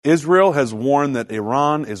Israel has warned that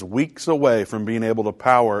Iran is weeks away from being able to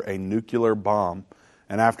power a nuclear bomb.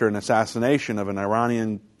 And after an assassination of an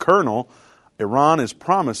Iranian colonel, Iran is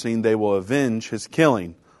promising they will avenge his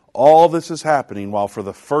killing. All this is happening while for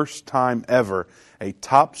the first time ever, a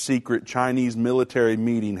top-secret Chinese military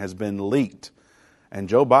meeting has been leaked. And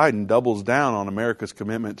Joe Biden doubles down on America's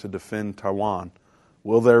commitment to defend Taiwan.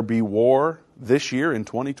 Will there be war this year in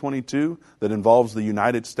 2022 that involves the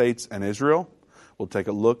United States and Israel? We'll take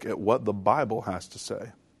a look at what the Bible has to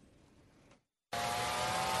say.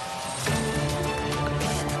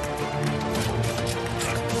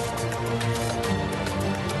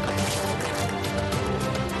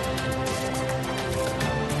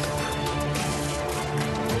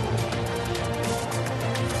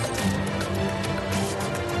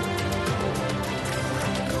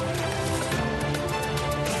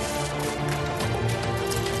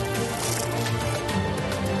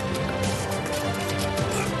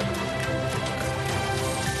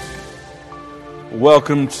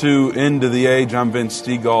 Welcome to End of the Age. I'm Vince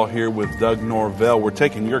Stegall here with Doug Norvell. We're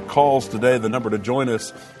taking your calls today. The number to join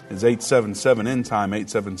us is 877-END-TIME,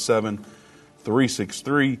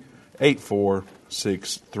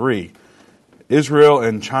 877-363-8463. Israel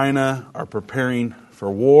and China are preparing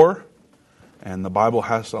for war, and the Bible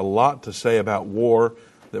has a lot to say about war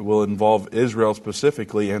that will involve Israel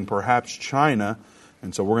specifically and perhaps China.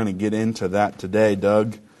 And so we're going to get into that today.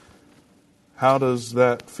 Doug, how does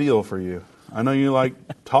that feel for you? I know you like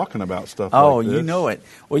talking about stuff like this. Oh, you know it.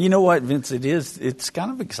 Well, you know what, Vince, it's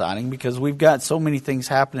kind of exciting because we've got so many things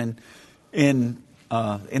happening in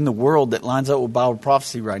the world that lines up with Bible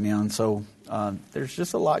prophecy right now. And so there's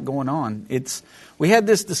just a lot going on. We had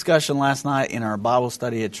this discussion last night in our Bible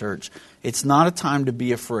study at church. It's not a time to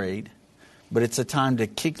be afraid, but it's a time to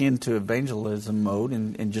kick into evangelism mode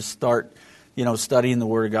and just start studying the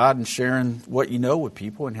Word of God and sharing what you know with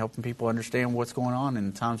people and helping people understand what's going on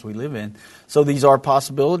in the times we live in. So these are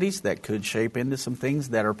possibilities that could shape into some things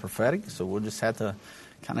that are prophetic. So we'll just have to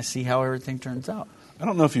kind of see how everything turns out. I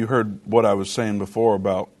don't know if you heard what I was saying before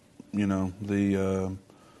about, the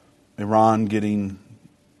Iran getting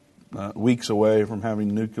weeks away from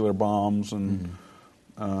having nuclear bombs and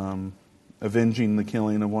avenging the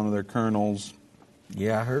killing of one of their colonels.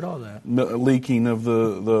 Yeah, I heard all that. Leaking of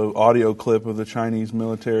the audio clip of the Chinese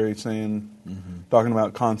military talking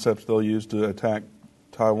about concepts they'll use to attack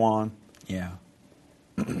Taiwan. Yeah.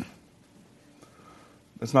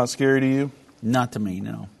 It's not scary to you? Not to me,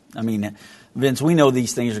 no. I mean, Vince, we know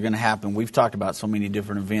these things are going to happen. We've talked about so many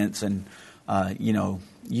different events, and you know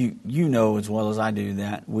as well as I do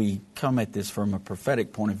that we come at this from a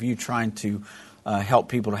prophetic point of view, trying to help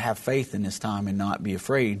people to have faith in this time and not be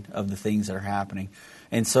afraid of the things that are happening.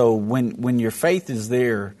 And so when your faith is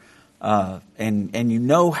there, and you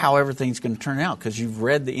know how everything's going to turn out because you've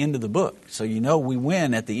read the end of the book, so you know we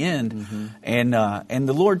win at the end. And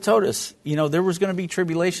the Lord told us, there was going to be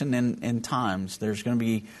tribulation in times. There's going to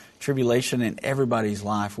be tribulation in everybody's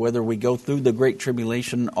life, whether we go through the great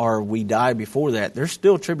tribulation or we die before that. There's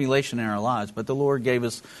still tribulation in our lives, but the Lord gave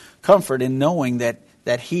us comfort in knowing that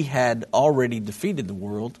He had already defeated the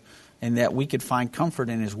world and that we could find comfort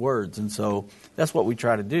in His words. And so that's what we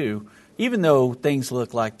try to do, even though things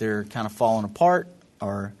look like they're kind of falling apart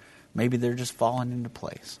or maybe they're just falling into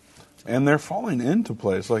place. And they're falling into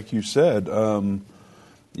place, like you said.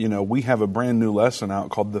 We have a brand new lesson out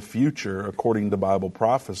called The Future According to Bible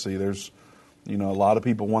Prophecy. There's, a lot of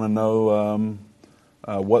people want to know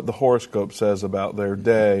what the horoscope says about their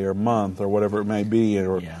day or month or whatever it may be,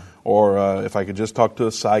 or if I could just talk to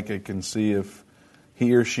a psychic and see if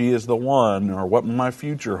he or she is the one, or what my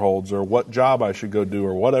future holds, or what job I should go do,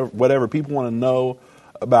 or whatever. People want to know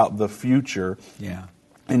about the future. Yeah.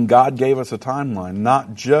 And God gave us a timeline,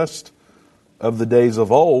 not just of the days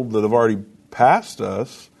of old that have already passed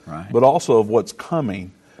us, right, but also of what's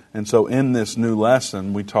coming. And so in this new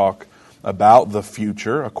lesson, we talk about the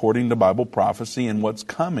future according to Bible prophecy and what's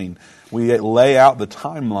coming. We lay out the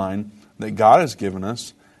timeline that God has given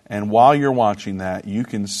us. And while you're watching that, you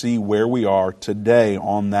can see where we are today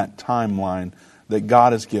on that timeline that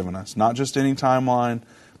God has given us. Not just any timeline,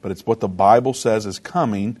 but it's what the Bible says is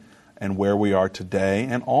coming and where we are today.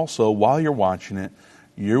 And also, while you're watching it,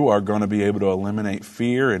 you are going to be able to eliminate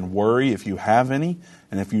fear and worry if you have any.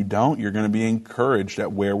 And if you don't, you're going to be encouraged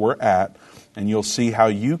at where we're at. And you'll see how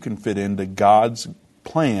you can fit into God's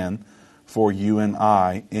plan for you and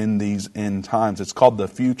I in these end times. It's called The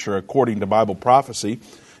Future According to Bible Prophecy.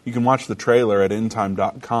 You can watch the trailer at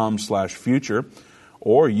endtime.com/future,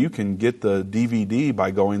 or you can get the DVD by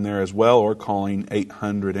going there as well or calling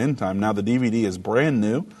 800-END-TIME. Now, the DVD is brand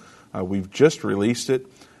new. We've just released it,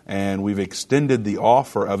 and we've extended the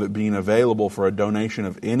offer of it being available for a donation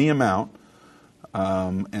of any amount,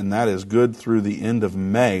 and that is good through the end of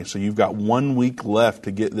May. So you've got 1 week left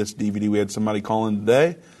to get this DVD. We had somebody call in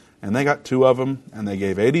today, and they got 2 of them, and they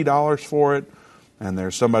gave $80 for it. And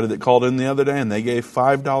there's somebody that called in the other day, and they gave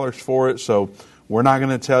 $5 for it. So we're not going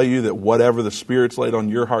to tell you that whatever the Spirit's laid on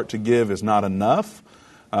your heart to give is not enough.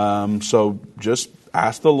 So just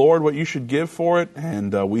ask the Lord what you should give for it,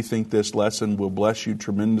 and we think this lesson will bless you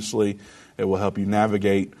tremendously. It will help you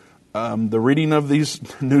navigate the reading of these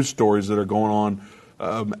news stories that are going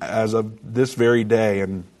on as of this very day.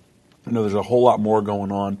 And I know there's a whole lot more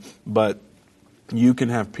going on, but you can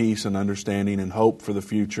have peace and understanding and hope for the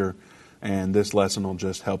future, and this lesson will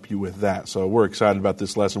just help you with that. So we're excited about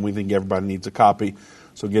this lesson. We think everybody needs a copy,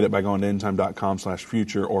 so get it by going to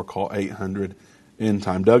endtime.com/future or call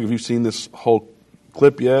 800-ENDTIME. Doug, have you seen this whole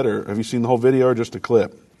clip yet, or have you seen the whole video, or just a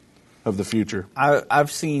clip of the future?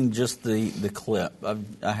 I've seen just the clip.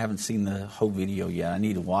 I haven't seen the whole video yet. I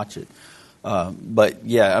need to watch it. But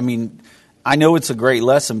yeah, I mean, I know it's a great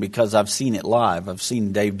lesson because I've seen it live. I've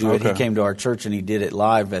seen Dave do it. He came to our church and he did it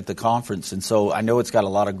live at the conference. And so I know it's got a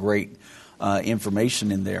lot of great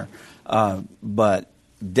information in there. But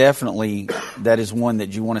definitely that is one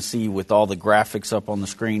that you want to see with all the graphics up on the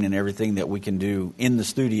screen and everything that we can do in the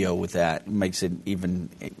studio with that. It makes it even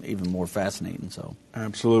more fascinating. So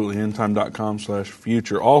absolutely,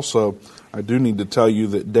 endtime.com/future. Also, I do need to tell you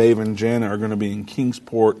that Dave and Jana are going to be in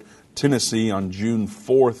Kingsport, Tennessee on June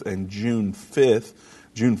 4th and June 5th.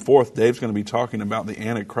 June 4th, Dave's going to be talking about the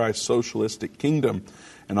Antichrist socialistic kingdom.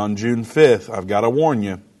 And on June 5th, I've got to warn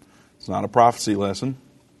you, it's not a prophecy lesson.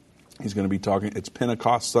 He's going to be talking, it's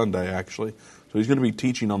Pentecost Sunday actually, so he's going to be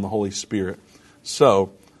teaching on the Holy Spirit. So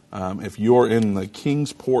if you're in the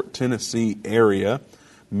Kingsport, Tennessee area,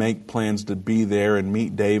 make plans to be there and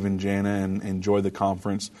meet Dave and Jana and enjoy the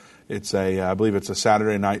conference. It's I believe it's a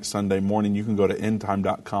Saturday night, Sunday morning. You can go to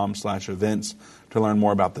endtime.com/events to learn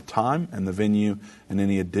more about the time and the venue and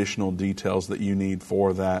any additional details that you need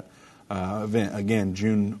for that event. Again,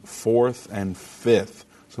 June 4th and 5th.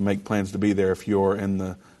 So make plans to be there if you're in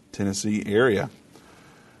the Tennessee area.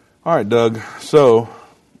 All right, Doug. So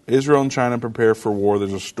Israel and China prepare for war.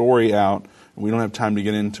 There's a story out. We don't have time to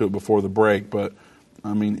get into it before the break, but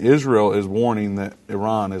I mean, Israel is warning that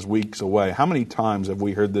Iran is weeks away. How many times have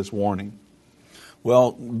we heard this warning?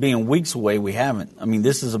 Well, being weeks away, we haven't. I mean,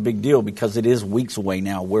 this is a big deal because it is weeks away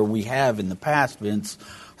now, where we have in the past, Vince,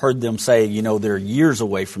 heard them say, you know, they're years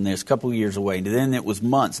away from this, a couple of years away. And then it was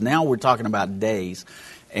months. Now we're talking about days.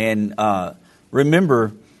 And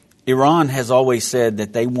remember, Iran has always said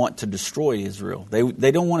that they want to destroy Israel.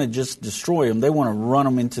 They don't want to just destroy them. They want to run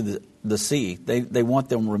them into the sea. They want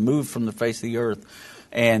them removed from the face of the earth.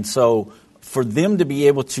 And so for them to be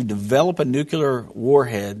able to develop a nuclear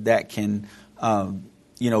warhead that can,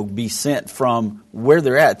 be sent from where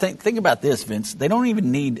they're at. Think about this, Vince. They don't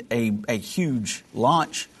even need a huge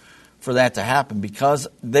launch for that to happen because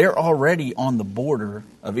they're already on the border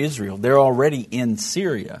of Israel. They're already in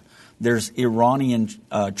Syria. There's Iranian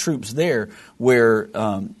troops there where,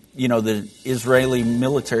 the Israeli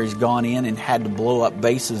military's gone in and had to blow up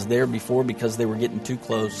bases there before because they were getting too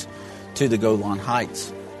close to the Golan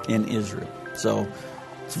Heights in Israel. So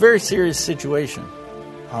it's a very serious situation.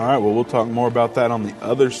 All right, well, we'll talk more about that on the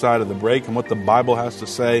other side of the break and what the Bible has to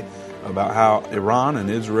say about how Iran and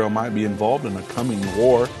Israel might be involved in a coming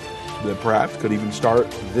war that perhaps could even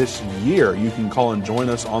start this year. You can call and join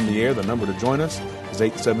us on the air. The number to join us is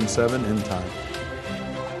 877-END-TIME.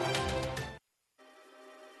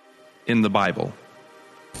 In the Bible,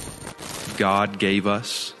 God gave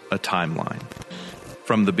us a timeline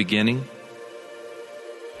from the beginning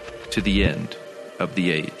to the end of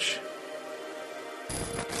the age.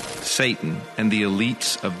 Satan and the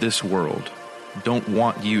elites of this world don't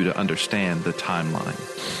want you to understand the timeline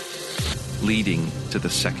leading to the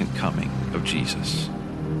second coming of Jesus.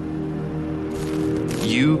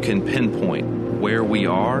 You can pinpoint where we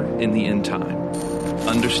are in the end time,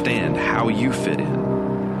 understand how you fit in,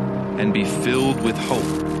 and be filled with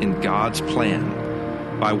hope in God's plan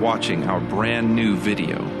by watching our brand new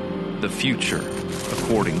video, The Future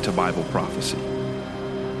According to Bible Prophecy.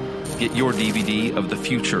 Get your DVD of The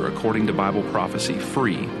Future According to Bible Prophecy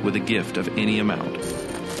free with a gift of any amount.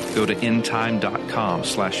 Go to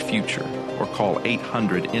endtime.com/future or call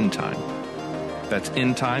 800-END-TIME. That's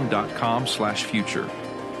endtime.com/future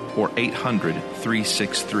or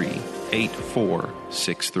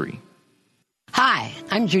 800-363-8463. Hi,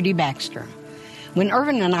 I'm Judy Baxter. When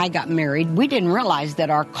Irvin and I got married, we didn't realize that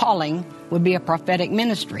our calling would be a prophetic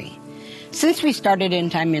ministry. Since we started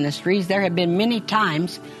End Time Ministries, there have been many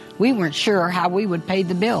times We weren't sure how we would pay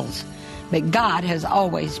the bills, but God has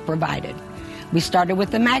always provided. We started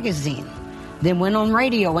with a magazine, then went on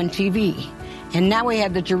radio and TV, and now we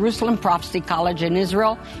have the Jerusalem Prophecy College in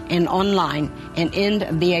Israel and online and End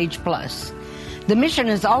of the Age Plus. The mission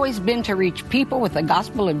has always been to reach people with the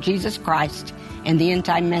gospel of Jesus Christ and the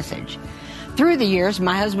end-time message. Through the years,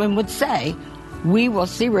 my husband would say, we will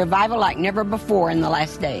see revival like never before in the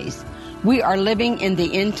last days. We are living in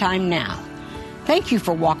the end time now. Thank you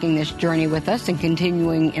for walking this journey with us and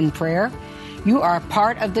continuing in prayer. You are a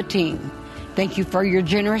part of the team. Thank you for your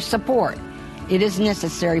generous support. It is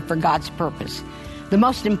necessary for God's purpose. The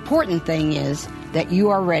most important thing is that you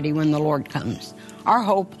are ready when the Lord comes. Our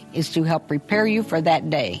hope is to help prepare you for that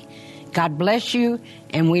day. God bless you,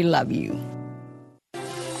 and we love you.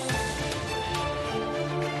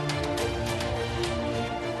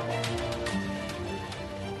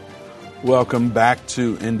 Welcome back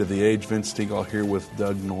to End of the Age. Vince Stegall here with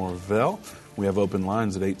Doug Norvell. We have open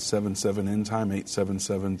lines at 877-END-TIME,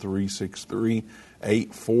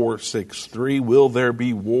 877-363-8463. Will there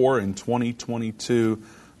be war in 2022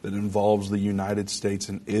 that involves the United States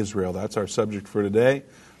and Israel? That's our subject for today.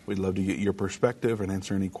 We'd love to get your perspective and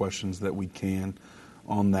answer any questions that we can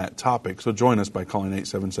on that topic. So join us by calling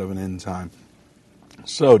 877-END-TIME.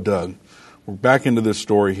 So, Doug, we're back into this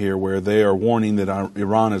story here where they are warning that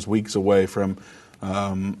Iran is weeks away from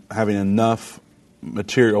having enough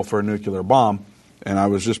material for a nuclear bomb. And I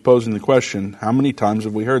was just posing the question, how many times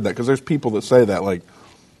have we heard that? Because there's people that say that, like,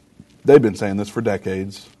 they've been saying this for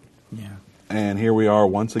decades. Yeah. And here we are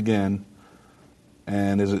once again.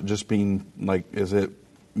 And is it just being, like, is it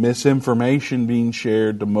misinformation being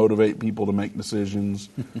shared to motivate people to make decisions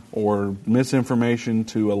or misinformation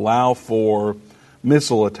to allow for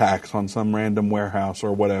missile attacks on some random warehouse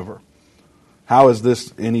or whatever? How is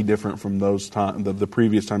this any different from those the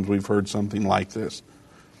previous times we've heard something like this?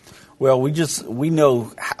 Well, we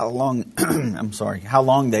know how long how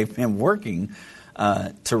long they've been working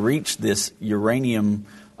to reach this uranium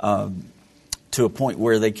to a point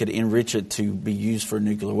where they could enrich it to be used for a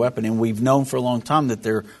nuclear weapon, and we've known for a long time that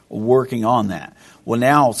they're working on that. Well,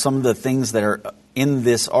 now some of the things that are in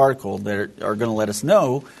this article that are going to let us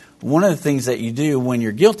know. One of the things that you do when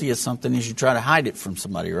you're guilty of something is you try to hide it from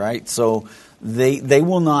somebody, right? So they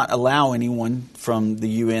will not allow anyone from the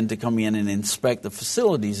UN to come in and inspect the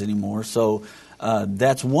facilities anymore. So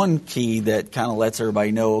that's one key that kind of lets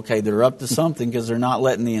everybody know, okay, they're up to something because they're not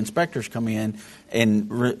letting the inspectors come in.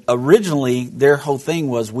 And originally, their whole thing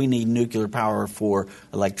was we need nuclear power for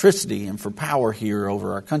electricity and for power here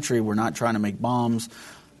over our country. We're not trying to make bombs,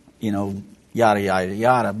 yada, yada,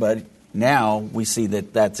 yada. But now we see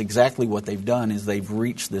that that's exactly what they've done is they've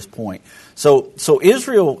reached this point. So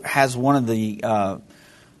Israel has one of the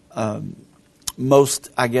most,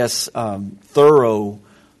 I guess, thorough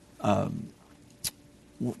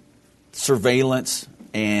surveillance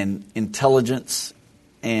and intelligence,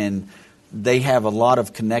 and they have a lot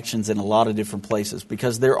of connections in a lot of different places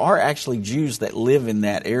because there are actually Jews that live in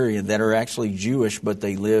that area that are actually Jewish, but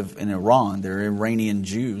they live in Iran. They're Iranian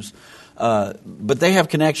Jews. But they have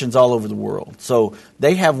connections all over the world. So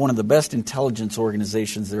they have one of the best intelligence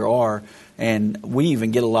organizations there are, and we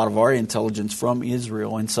even get a lot of our intelligence from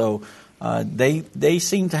Israel. And so they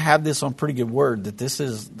seem to have this on pretty good word, that this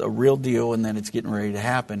is a real deal and that it's getting ready to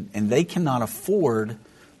happen. And they cannot afford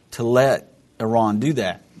to let Iran do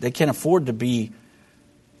that. They can't afford to be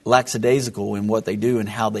lackadaisical in what they do and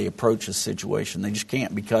how they approach this situation. They just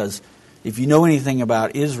can't, because if you know anything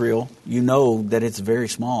about Israel, you know that it's very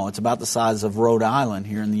small. It's about the size of Rhode Island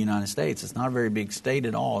here in the United States. It's not a very big state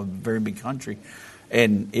at all, a very big country.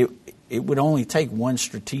 And it would only take one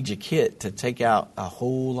strategic hit to take out a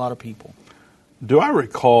whole lot of people. Do I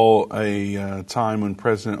recall a time when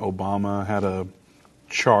President Obama had a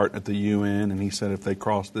chart at the UN and he said if they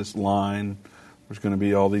crossed this line, there's going to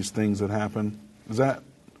be all these things that happen? Is that...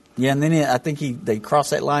 Yeah, and then I think they crossed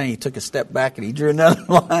that line and he took a step back and he drew another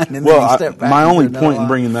line and then he stepped back. My only point in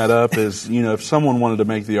bringing that up is, if someone wanted to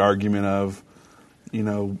make the argument of,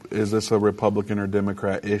 is this a Republican or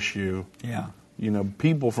Democrat issue? Yeah.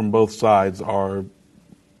 People from both sides are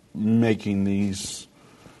making these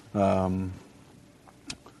claims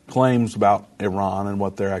about Iran and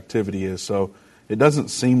what their activity is. So it doesn't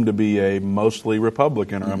seem to be a mostly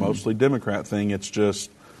Republican or a mostly Democrat thing. It's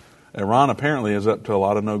just Iran apparently is up to a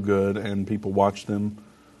lot of no good, and people watch them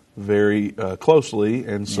very closely.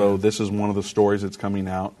 And so this is one of the stories that's coming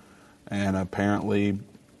out. And apparently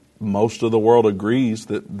most of the world agrees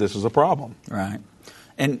that this is a problem. Right.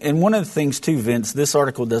 And one of the things, too, Vince, this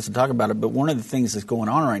article doesn't talk about it, but one of the things that's going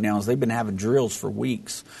on right now is they've been having drills for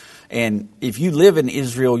weeks. And if you live in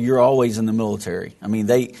Israel, you're always in the military. I mean,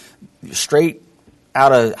 they straight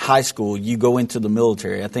out of high school, you go into the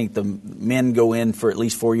military. I think the men go in for at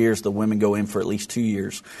least 4 years, the women go in for at least 2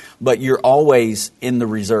 years. But you're always in the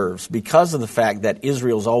reserves because of the fact that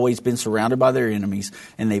Israel's always been surrounded by their enemies,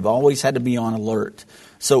 and they've always had to be on alert.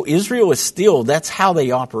 So Israel is still, that's how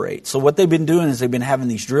they operate. So what they've been doing is they've been having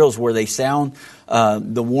these drills where they sound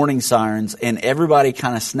the warning sirens, and everybody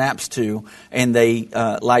kind of snaps to, and they,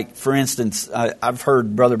 like, for instance, I've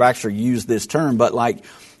heard Brother Baxter use this term, but like,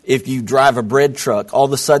 if you drive a bread truck, all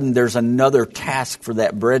of a sudden there's another task for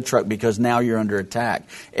that bread truck because now you're under attack.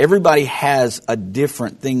 Everybody has a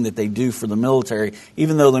different thing that they do for the military,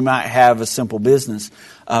 even though they might have a simple business.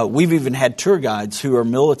 We've even had tour guides who are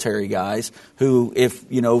military guys who, if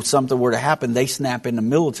something were to happen, they snap into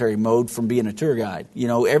military mode from being a tour guide.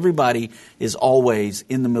 Everybody is always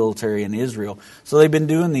in the military in Israel. So they've been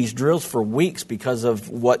doing these drills for weeks because of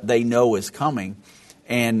what they know is coming.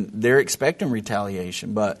 And they're expecting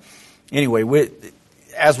retaliation. But anyway,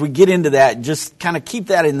 as we get into that, just kind of keep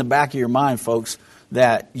that in the back of your mind, folks,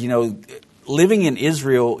 that, living in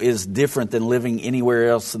Israel is different than living anywhere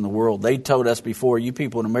else in the world. They told us before, you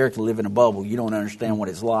people in America live in a bubble. You don't understand what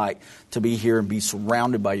it's like to be here and be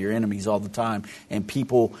surrounded by your enemies all the time. And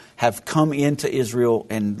people have come into Israel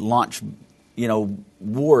and launched,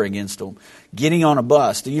 war against them. Getting on a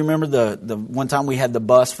bus. Do you remember the one time we had the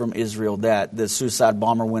bus from Israel that the suicide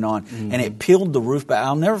bomber went on, and it peeled the roof back?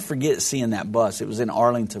 I'll never forget seeing that bus. It was in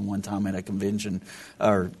Arlington one time at a convention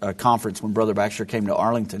or a conference when Brother Baxter came to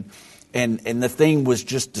Arlington. And the thing was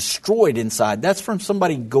just destroyed inside. That's from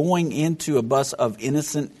somebody going into a bus of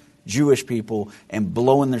innocent Jewish people and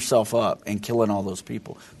blowing themselves up and killing all those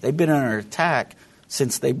people. They've been under attack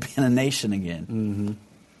since they've been a nation again. Mm-hmm.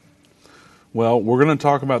 Well, we're going to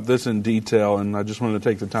talk about this in detail, and I just wanted to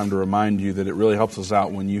take the time to remind you that it really helps us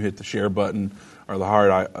out when you hit the share button or the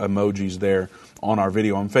heart emojis there on our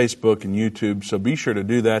video on Facebook and YouTube. So be sure to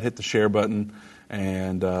do that. Hit the share button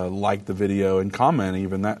and like the video and comment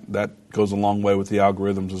even. That goes a long way with the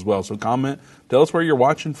algorithms as well. So comment, tell us where you're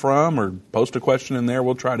watching from, or post a question in there.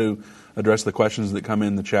 We'll try to address the questions that come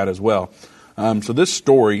in the chat as well. So this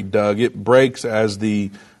story, Doug, it breaks as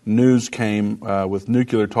the news came with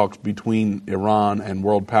nuclear talks between Iran and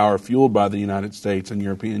world power fueled by the United States and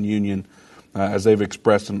European Union, as they've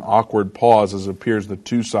expressed an awkward pause as it appears the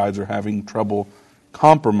two sides are having trouble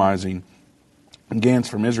compromising. And Gantz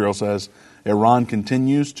from Israel says, Iran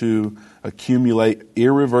continues to accumulate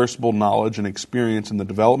irreversible knowledge and experience in the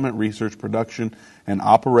development, research, production, and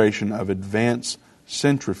operation of advanced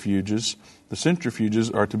centrifuges. The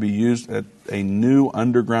centrifuges are to be used at a new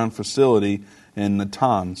underground facility in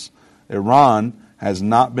Natanz. Iran has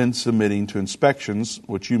not been submitting to inspections,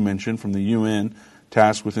 which you mentioned, from the UN,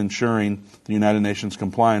 tasked with ensuring the United Nations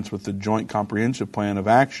compliance with the Joint Comprehensive Plan of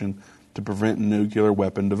Action to prevent nuclear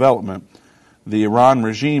weapon development. The Iran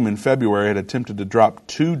regime in February had attempted to drop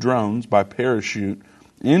 2 drones by parachute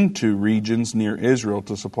into regions near Israel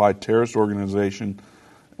to supply terrorist organizations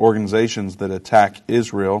that attack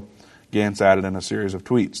Israel, Gantz added in a series of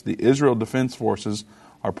tweets. The Israel Defense Forces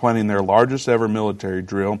are planning their largest ever military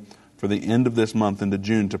drill for the end of this month into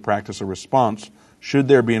June to practice a response should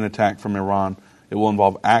there be an attack from Iran. It will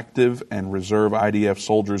involve active and reserve IDF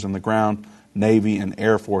soldiers in the ground, Navy, and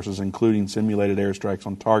Air Forces, including simulated airstrikes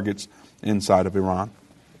on targets inside of Iran.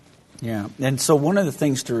 Yeah, and so one of the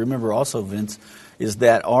things to remember also, Vince, is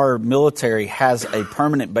that our military has a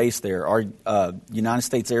permanent base there. Our United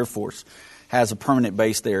States Air Force has a permanent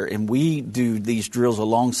base there, and we do these drills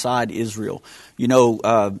alongside Israel.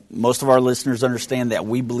 Most of our listeners understand that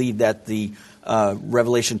we believe that the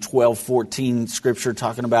Revelation 12:14 scripture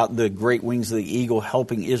talking about the great wings of the eagle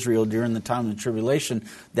helping Israel during the time of the tribulation,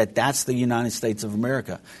 that's the United States of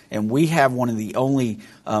America. And we have one of the only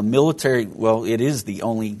it is the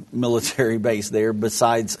only military base there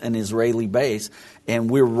besides an Israeli base.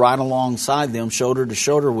 And we're right alongside them, shoulder to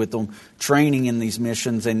shoulder with them, training in these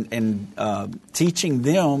missions and teaching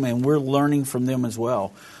them, and we're learning from them as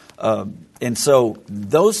well. And so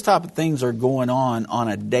those type of things are going on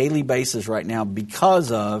a daily basis right now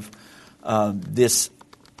because of this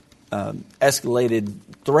escalated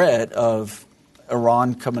threat of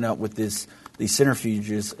Iran coming up with these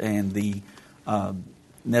centrifuges and the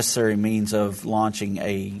necessary means of launching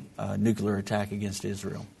a nuclear attack against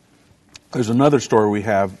Israel. There's another story we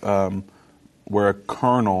have where a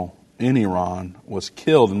colonel in Iran was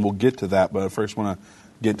killed, and we'll get to that, but I first want to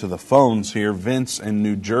get to the phones here. Vince in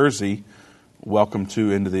New Jersey, welcome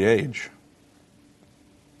to End of the Age.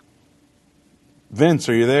 Vince,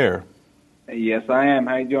 are you there? Yes, I am.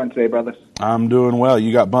 How you doing today, brothers? I'm doing well.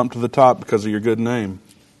 You got bumped to the top because of your good name.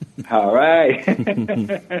 All right.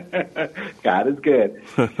 God is good.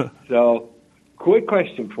 So, quick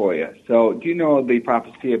question for you. So, do you know the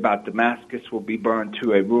prophecy about Damascus will be burned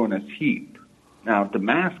to a ruinous heap? Now,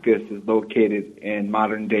 Damascus is located in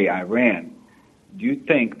modern-day Iran. Do you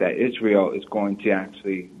think that Israel is going to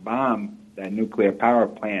actually bomb that nuclear power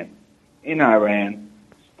plant in Iran,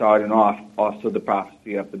 starting off also the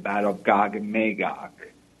prophecy of the Battle of Gog and Magog,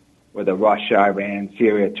 where the Russia, Iran,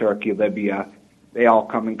 Syria, Turkey, Libya, they all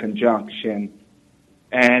come in conjunction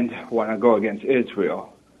and want to go against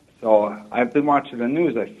Israel? So I've been watching the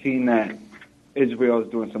news. I've seen that Israel is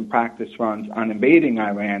doing some practice runs on invading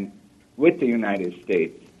Iran with the United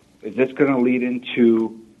States. Is this going to lead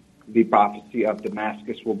into the prophecy of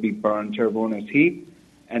Damascus will be burned to a ruinous heap?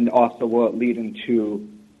 And also will it lead into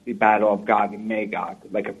the Battle of Gog and Magog,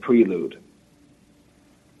 like a prelude?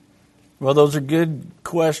 Well, those are good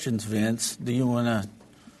questions, Vince. Do you want to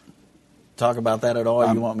talk about that at all?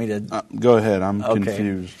 Or you want me to? Go ahead. I'm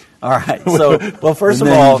confused. All right. So, well, first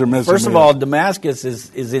of all, Damascus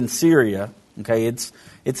is in Syria. Okay,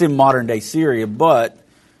 it's in modern day Syria. But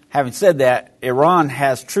having said that, Iran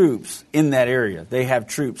has troops in that area. They have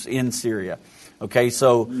troops in Syria. Okay,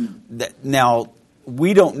 so now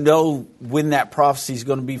we don't know when that prophecy is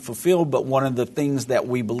going to be fulfilled, but one of the things that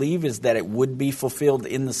we believe is that it would be fulfilled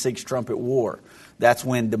in the Sixth Trumpet War. That's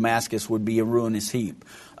when Damascus would be a ruinous heap.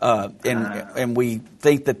 And we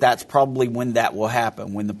think that that's probably when that will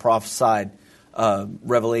happen, when the prophesied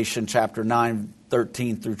Revelation chapter 9,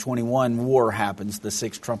 13 through 21 war happens, the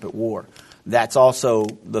Sixth Trumpet War. That's also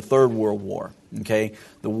the Third World War, okay?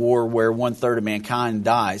 The war where 1/3 of mankind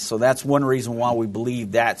dies. So that's one reason why we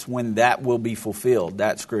believe that's when that will be fulfilled,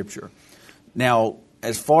 that scripture. Now,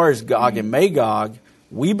 as far as Gog and Magog,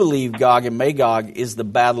 we believe Gog and Magog is the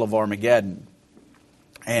Battle of Armageddon.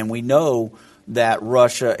 And we know that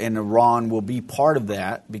Russia and Iran will be part of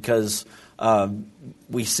that because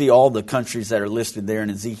we see all the countries that are listed there in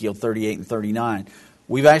Ezekiel 38 and 39.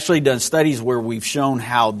 We've actually done studies where we've shown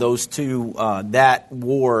how those two, that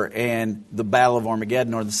war and the Battle of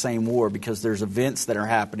Armageddon are the same war because there's events that are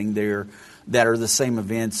happening there that are the same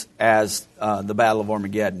events as the Battle of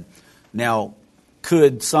Armageddon. Now,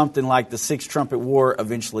 could something like the Sixth Trumpet War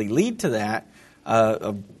eventually lead to that?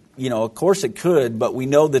 Of course it could, but we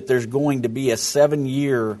know that there's going to be a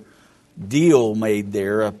 7-year deal made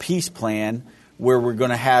there, a peace plan, where we're going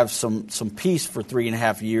to have some peace for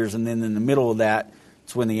 3.5 years, and then in the middle of that,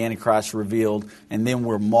 it's when the Antichrist is revealed, and then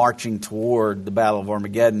we're marching toward the Battle of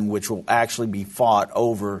Armageddon, which will actually be fought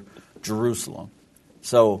over Jerusalem.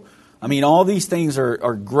 So, I mean, all these things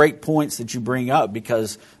are great points that you bring up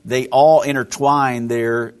because they all intertwine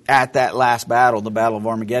there at that last battle, the Battle of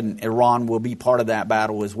Armageddon. Iran will be part of that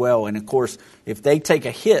battle as well. And, of course, if they take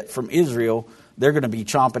a hit from Israel, they're going to be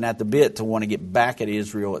chomping at the bit to want to get back at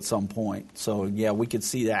Israel at some point. So, yeah, we could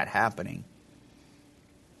see that happening.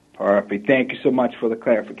 Perfect. Thank you so much for the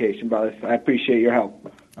clarification, brothers. I appreciate your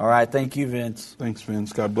help. All right. Thank you, Vince. Thanks,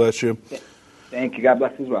 Vince. God bless you. Thank you. God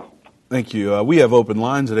bless as well. Thank you. We have open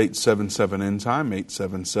lines at 877-END-TIME,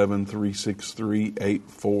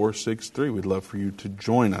 877-363-8463. We'd love for you to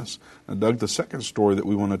join us. Now, Doug, the second story that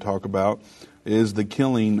we want to talk about is the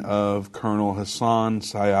killing of Colonel Hassan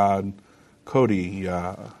Syed Cody.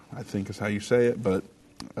 I think is how you say it, but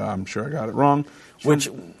I'm sure I got it wrong. Which,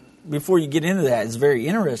 before you get into that, it's very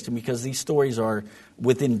interesting because these stories are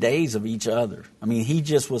within days of each other. I mean, he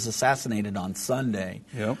just was assassinated on Sunday.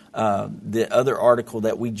 Yep. The other article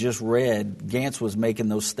that we just read, Gantz was making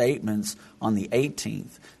those statements on the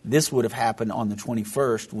 18th. This would have happened on the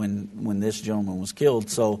 21st when this gentleman was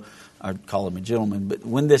killed. So I'd call him a gentleman, but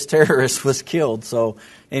when this terrorist was killed. So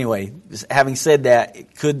anyway, having said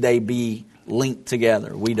that, could they be linked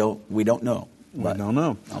together? We don't know. We don't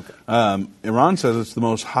know. Okay. Iran says it's the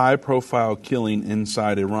most high-profile killing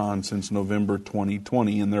inside Iran since November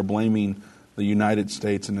 2020, and they're blaming the United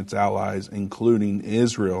States and its allies, including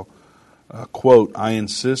Israel. Quote, I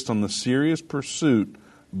insist on the serious pursuit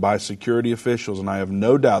by security officials, and I have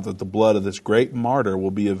no doubt that the blood of this great martyr will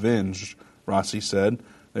be avenged, Rossi said.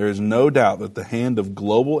 There is no doubt that the hand of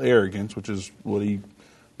global arrogance, which is what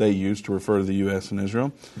they use to refer to the U.S. and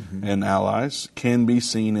Israel and allies, can be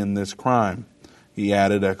seen in this crime. He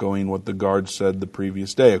added, echoing what the Guard said the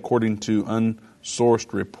previous day. According to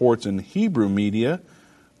unsourced reports in Hebrew media,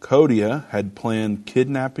 Kodia had planned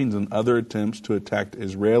kidnappings and other attempts to attack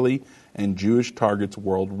Israeli and Jewish targets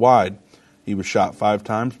worldwide. He was shot 5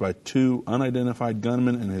 times by 2 unidentified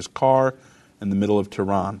gunmen in his car in the middle of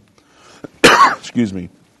Tehran. Excuse me.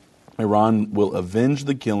 Iran will avenge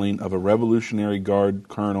the killing of a Revolutionary Guard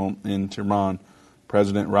colonel in Tehran,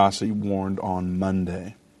 President Rossi warned on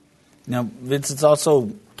Monday. Now, Vince, it's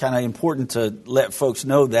also kind of important to let folks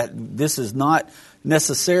know that this is not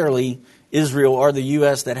necessarily Israel or the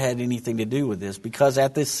U.S. that had anything to do with this, because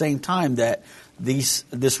at this same time that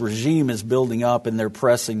this regime is building up and they're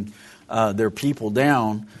pressing their people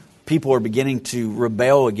down, people are beginning to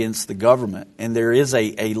rebel against the government. And there is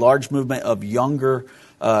a large movement of younger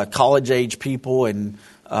college-age people and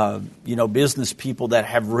business people that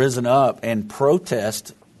have risen up and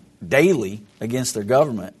protest daily against their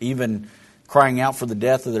government, even crying out for the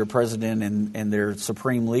death of their president and their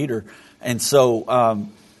supreme leader. And so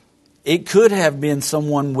it could have been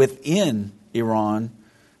someone within Iran,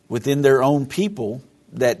 within their own people,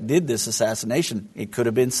 that did this assassination. It could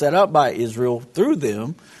have been set up by Israel through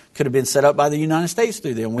them, could have been set up by the United States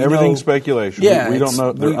through them. Everything's speculation. Yeah, we don't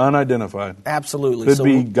know. They're unidentified. Absolutely. Could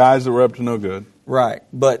be guys that were up to no good. Right.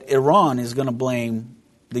 But Iran is going to blame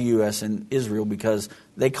the U.S. and Israel because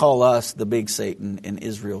they call us the big Satan and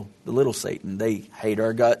Israel the little Satan. They hate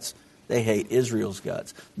our guts. They hate Israel's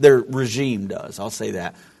guts. Their regime does. I'll say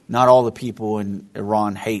that. Not all the people in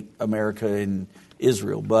Iran hate America and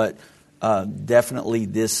Israel, but definitely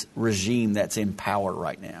this regime that's in power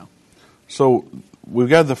right now. So we've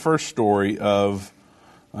got the first story of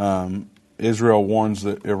Israel warns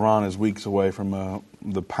that Iran is weeks away from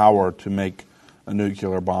the power to make a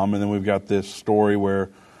nuclear bomb. And then we've got this story where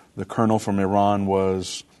the colonel from Iran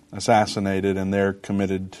was assassinated and they're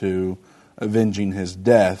committed to avenging his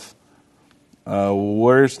death.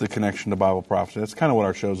 Where's the connection to Bible prophecy? That's kind of what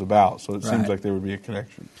our show's about, so it seems like there would be a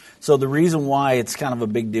connection. So the reason why it's kind of a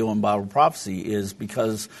big deal in Bible prophecy is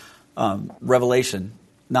because Revelation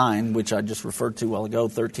 9, which I just referred to a while ago,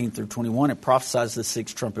 13 through 21, it prophesies the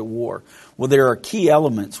sixth trumpet war. Well, there are key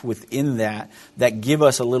elements within that give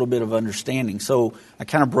us a little bit of understanding. So I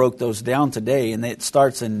kind of broke those down today, and it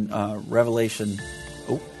starts in Revelation.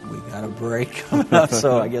 Oh, we got a break coming up,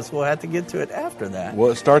 so I guess we'll have to get to it after that. Well,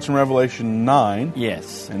 it starts in Revelation 9.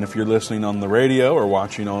 Yes. And if you're listening on the radio or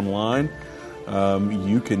watching online,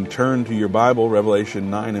 you can turn to your Bible, Revelation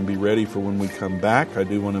 9, and be ready for when we come back. I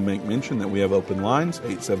do want to make mention that we have open lines,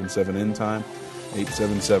 877-END-TIME,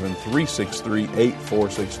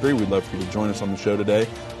 877-363-8463. We'd love for you to join us on the show today,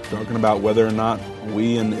 talking about whether or not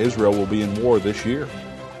we and Israel will be in war this year.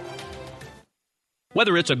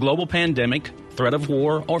 Whether it's a global pandemic, threat of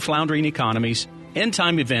war, or floundering economies,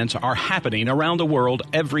 end-time events are happening around the world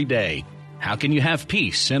every day. How can you have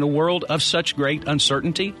peace in a world of such great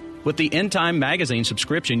uncertainty? With the End Time magazine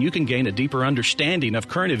subscription, you can gain a deeper understanding of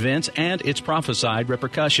current events and its prophesied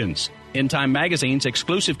repercussions. End Time magazine's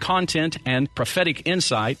exclusive content and prophetic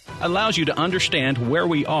insight allows you to understand where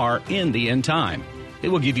we are in the end time. It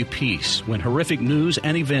will give you peace when horrific news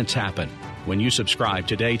and events happen. When you subscribe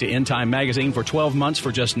today to End Time magazine for 12 months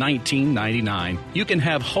for just $19.99, you can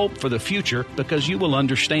have hope for the future because you will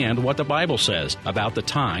understand what the Bible says about the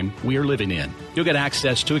time we are living in. You'll get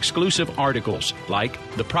access to exclusive articles like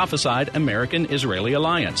the Prophesied American-Israeli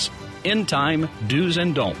Alliance, End Time Do's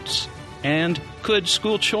and Don'ts, and Could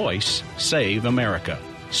School Choice Save America?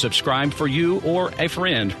 Subscribe for you or a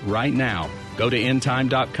friend right now. Go to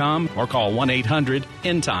endtime.com or call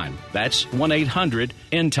 1-800-END-TIME. That's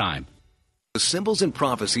 1-800-END-TIME. The symbols and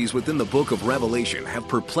prophecies within the book of Revelation have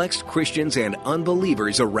perplexed Christians and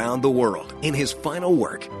unbelievers around the world. In his final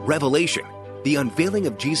work, Revelation, The Unveiling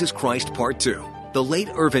of Jesus Christ Part 2, the late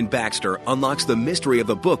Irvin Baxter unlocks the mystery of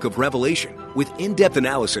the book of Revelation with in-depth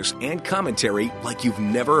analysis and commentary like you've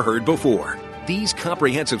never heard before. These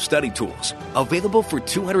comprehensive study tools, available for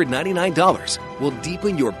 $299, will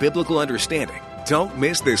deepen your biblical understanding. Don't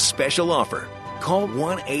miss this special offer. Call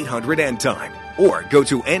 1-800-END-TIME or go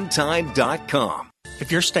to endtime.com. If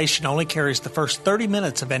your station only carries the first 30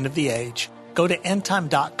 minutes of End of the Age, go to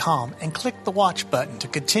endtime.com and click the watch button to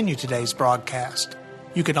continue today's broadcast.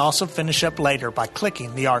 You can also finish up later by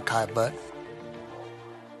clicking the archive button.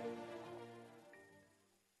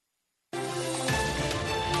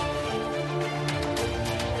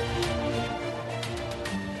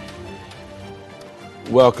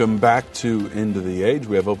 Welcome back to End of the Age.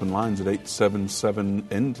 We have open lines at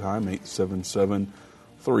 877-END-TIME,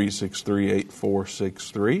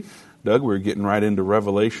 877-363-8463. Doug, we're getting right into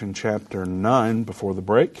Revelation chapter 9 before the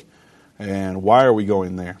break. And why are we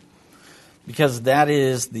going there? Because that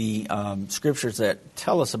is the scriptures that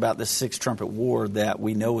tell us about this sixth trumpet war that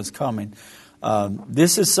we know is coming.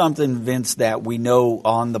 This is something, Vince, that we know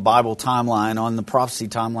on the Bible timeline, on the prophecy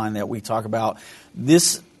timeline that we talk about.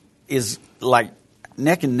 This is like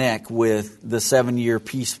neck and neck with the 7-year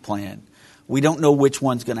peace plan. We don't know which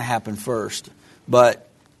one's going to happen first, but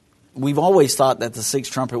we've always thought that the sixth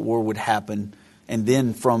trumpet war would happen, and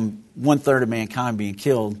then from 1/3 of mankind being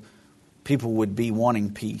killed, people would be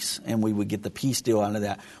wanting peace, and we would get the peace deal out of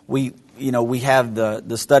that. We have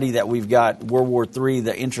the study that we've got, World War III,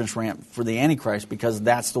 the entrance ramp for the Antichrist, because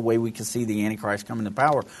that's the way we can see the Antichrist coming to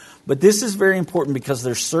power. But this is very important because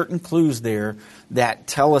there's certain clues there that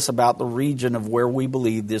tell us about the region of where we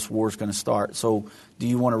believe this war is going to start. So do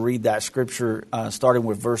you want to read that scripture starting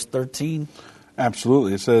with verse 13?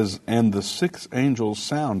 Absolutely. It says, "And the sixth angel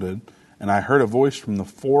sounded, and I heard a voice from the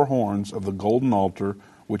four horns of the golden altar,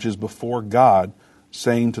 which is before God,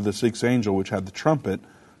 saying to the sixth angel which had the trumpet,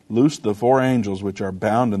 Loose the four angels which are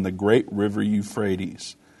bound in the great river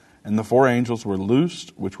Euphrates. And the four angels were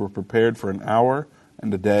loosed, which were prepared for an hour,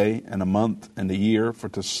 and a day, and a month, and a year, for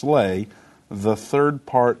to slay the third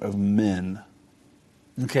part of men."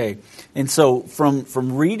 Okay, and so from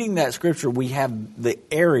reading that scripture, we have the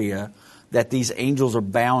area that these angels are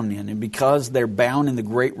bound in. And because they're bound in the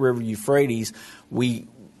great river Euphrates, we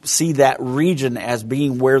see that region as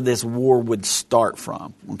being where this war would start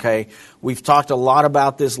from. Okay, we've talked a lot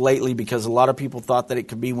about this lately because a lot of people thought that it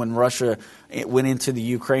could be when Russia went into the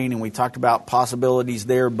Ukraine, and we talked about possibilities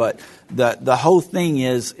there. But the whole thing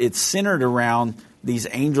is it's centered around these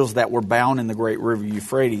angels that were bound in the great river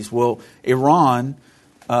Euphrates. Well, Iran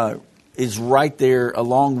is right there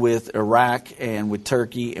along with Iraq and with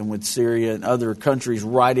Turkey and with Syria and other countries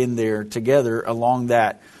right in there together along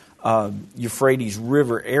that Euphrates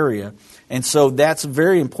River area. And so that's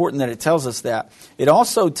very important that it tells us that. It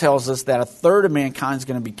also tells us that a third of mankind is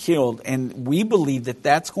going to be killed, and we believe that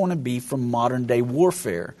that's going to be from modern day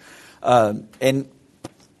warfare. And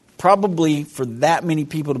probably for that many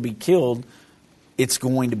people to be killed, it's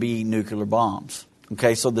going to be nuclear bombs.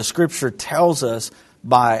 Okay, so the scripture tells us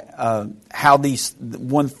by how these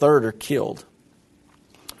 1/3 are killed.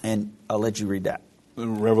 And I'll let you read that.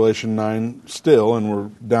 Revelation 9 still, and we're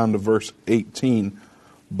down to verse 18.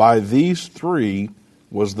 "By these three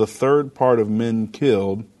was the third part of men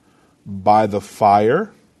killed, by the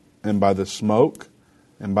fire, and by the smoke,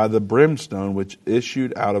 and by the brimstone which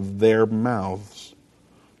issued out of their mouths."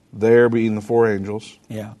 There being the four angels.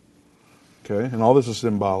 Yeah. Okay, and all this is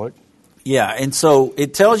symbolic. Yeah, and so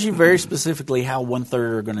it tells you very specifically how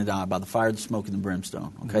 1/3 are going to die, by the fire, the smoke, and the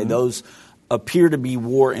brimstone. Okay, Those appear to be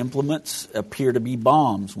war implements, appear to be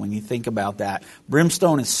bombs when you think about that.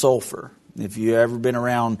 Brimstone is sulfur. If you've ever been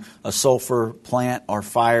around a sulfur plant or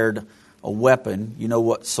fired a weapon, you know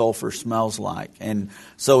what sulfur smells like. And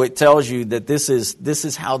so it tells you that this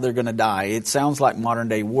is how they're going to die. It sounds like modern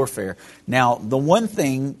day warfare. Now, the one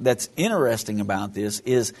thing that's interesting about this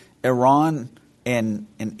is Iran and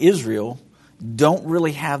Israel don't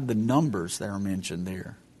really have the numbers that are mentioned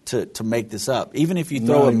there to make this up. Even if you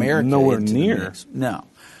throw America nowhere into near. the mix. No.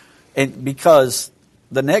 And because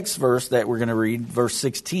the next verse that we're going to read, verse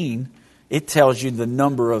 16, it tells you the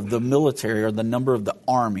number of the military or the number of the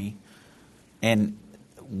army, and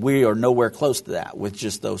we are nowhere close to that with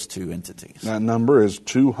just those two entities. That number is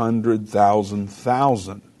 200,000.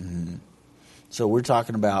 Mm-hmm. So we're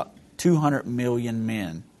talking about 200 million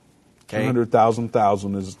men. Okay?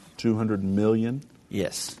 200,000 is 200 million?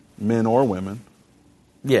 Yes. Men or women.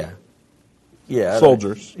 Yeah. Yeah.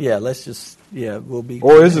 Soldiers. Yeah, we'll be.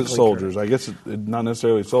 Or is it soldiers? Correct. I guess it's not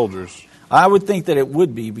necessarily soldiers. I would think that it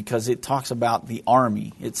would be because it talks about the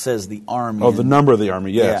army. It says the army. Oh, the number of the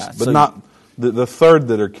army, yes. Yeah, but so not the third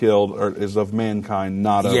that are killed is of mankind,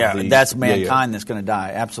 not of the... Yeah, that's mankind that's going to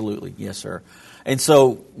die. Absolutely. Yes, sir. And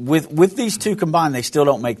so with these two combined, they still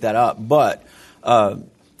don't make that up. But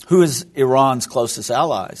who is Iran's closest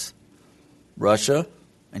allies? Russia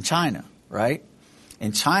and China, right?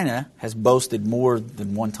 And China has boasted more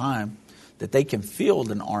than one time that they can field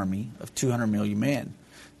an army of 200 million men.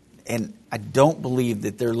 And I don't believe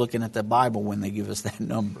that they're looking at the Bible when they give us that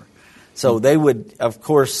number. So they would, of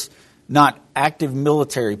course, not active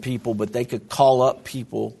military people, but they could call up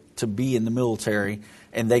people to be in the military,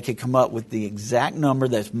 and they could come up with the exact number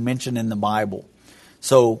that's mentioned in the Bible.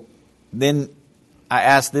 So then I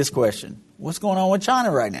ask this question: what's going on with China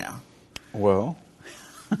right now? Well,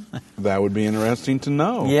 that would be interesting to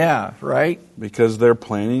know. Yeah, right? Because they're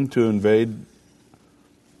planning to invade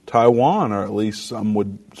Taiwan, or at least some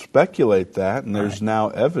would speculate that, and there's now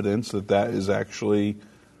evidence that is actually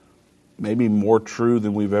maybe more true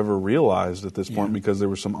than we've ever realized at this point, because there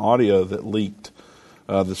was some audio that leaked.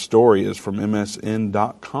 The story is from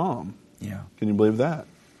MSN.com. Yeah. Can you believe that?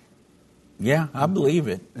 Yeah, I believe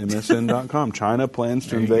it. MSN.com. China plans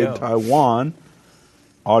to invade Taiwan.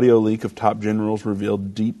 Audio leak of top generals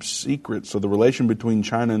revealed deep secrets. So the relation between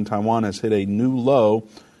China and Taiwan has hit a new low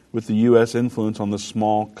with the U.S. influence on the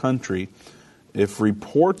small country. If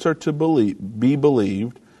reports are to be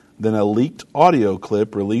believed, then a leaked audio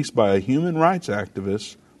clip released by a human rights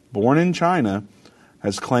activist born in China,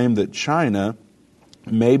 has claimed that China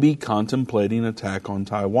may be contemplating attack on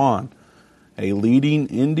Taiwan. A leading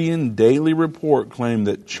Indian daily report claimed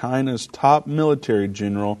that China's top military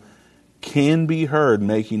general can be heard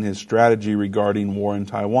making his strategy regarding war in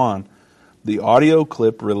Taiwan. The audio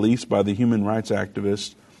clip released by the human rights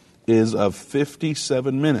activist is of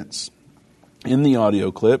 57 minutes. In the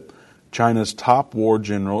audio clip, China's top war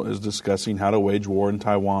general is discussing how to wage war in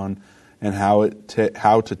Taiwan and how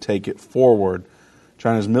to take it forward.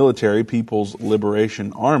 China's military, People's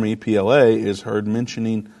Liberation Army, PLA, is heard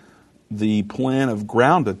mentioning the plan of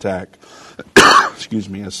ground attack. Excuse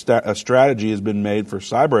me. A strategy has been made for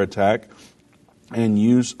cyber attack and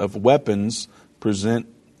use of weapons present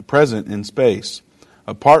in space.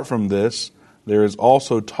 Apart from this, there is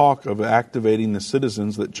also talk of activating the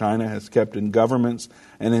citizens that China has kept in governments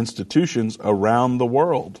and institutions around the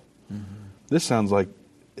world. Mm-hmm. This sounds like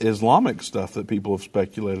Islamic stuff that people have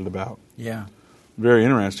speculated about. Yeah. Very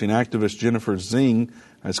interesting. Activist Jennifer Zing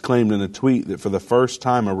has claimed in a tweet that for the first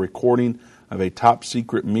time a recording of a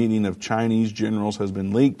top-secret meeting of Chinese generals has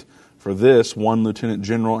been leaked. For this, 1 lieutenant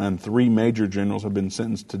general and 3 major generals have been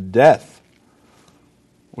sentenced to death,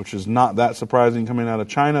 which is not that surprising coming out of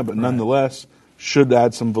China, but nonetheless should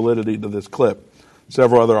add some validity to this clip.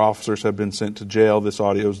 Several other officers have been sent to jail. This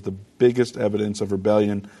audio is the biggest evidence of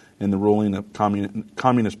rebellion in the ruling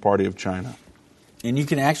Communist Party of China. And you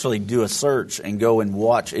can actually do a search and go and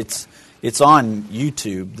watch. It's on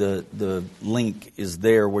YouTube. The link is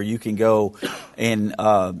there where you can go, and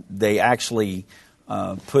they actually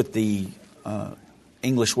put the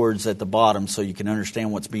English words at the bottom so you can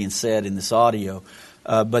understand what's being said in this audio.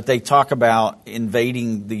 But they talk about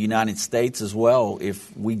invading the United States as well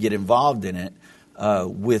if we get involved in it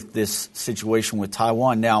with this situation with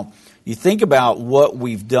Taiwan. Now, you think about what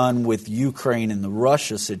we've done with Ukraine and the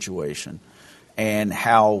Russia situation and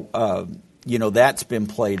how that's been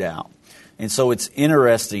played out. And so it's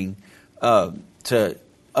interesting to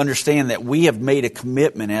understand that we have made a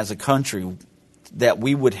commitment as a country that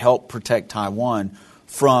we would help protect Taiwan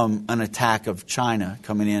from an attack of China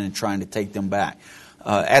coming in and trying to take them back.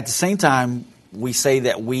 At the same time, we say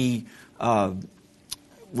that we don't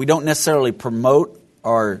necessarily promote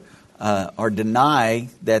or deny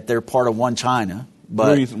that they're part of one China.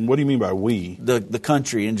 But what do you mean by we? The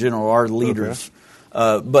country in general, our leaders.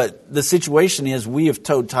 Okay. But the situation is we have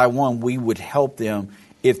told Taiwan we would help them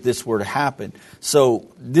if this were to happen. So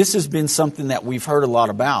this has been something that we've heard a lot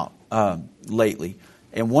about lately.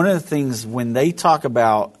 And one of the things when they talk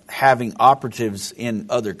about having operatives in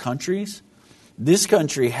other countries, this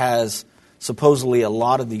country has supposedly a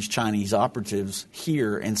lot of these Chinese operatives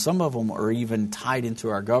here, and some of them are even tied into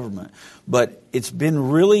our government. But it's been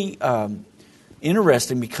really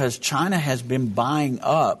interesting because China has been buying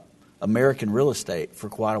up American real estate for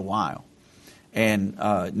quite a while. And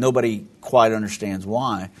nobody quite understands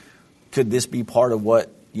why. Could this be part of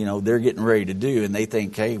what they're getting ready to do? And they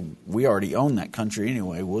think, hey, we already own that country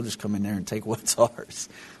anyway. We'll just come in there and take what's ours.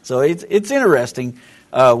 So it's interesting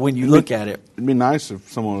when you look at it. It'd be nice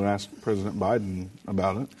if someone would ask President Biden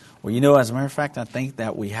about it. Well, as a matter of fact, I think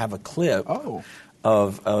that we have a clip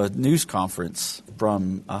of a news conference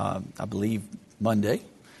from, I believe,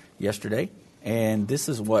 yesterday. And this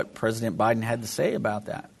is what President Biden had to say about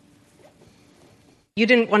that. You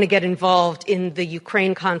didn't want to get involved in the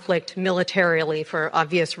Ukraine conflict militarily for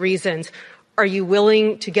obvious reasons. Are you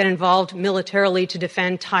willing to get involved militarily to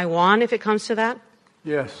defend Taiwan if it comes to that?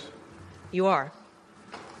 Yes. You are?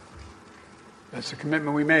 That's the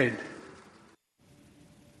commitment we made.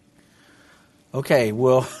 Okay,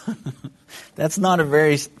 well, that's not a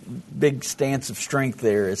very big stance of strength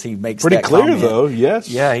there as he makes pretty that clear, comment. Though, yes.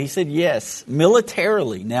 Yeah, he said yes,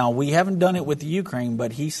 militarily. Now, we haven't done it with the Ukraine,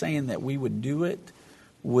 but he's saying that we would do it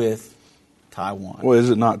with Taiwan. Well, is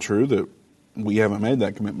it not true that we haven't made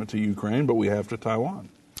that commitment to Ukraine, but we have to Taiwan?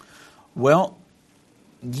 Well,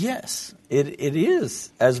 yes, it is.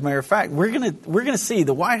 As a matter of fact, we're gonna see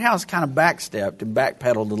the White House kind of backstepped and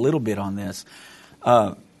backpedaled a little bit on this,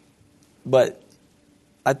 but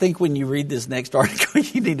I think when you read this next article,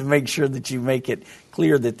 you need to make sure that you make it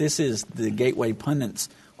clear that this is the Gateway Pundit's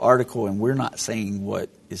article, and we're not saying what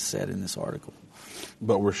is said in this article.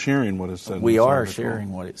 But we're sharing what is said. We are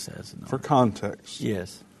sharing what it says. For context.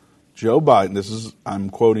 Yes. Joe Biden,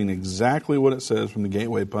 I'm quoting exactly what it says from the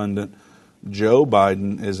Gateway Pundit. Joe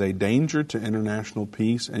Biden is a danger to international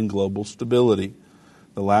peace and global stability.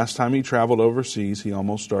 The last time he traveled overseas, he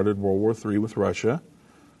almost started World War III with Russia.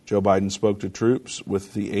 Joe Biden spoke to troops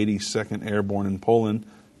with the 82nd Airborne in Poland,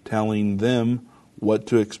 telling them what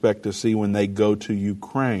to expect to see when they go to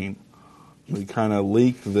Ukraine. We kind of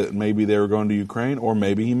leaked that maybe they were going to Ukraine, or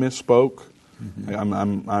maybe he misspoke.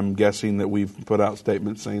 I'm guessing that we've put out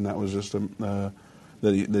statements saying that was just that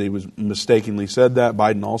he was mistakenly said that.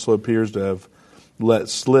 Biden also appears to have let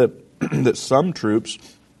slip that some troops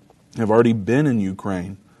have already been in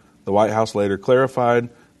Ukraine. The White House later clarified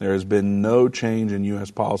there has been no change in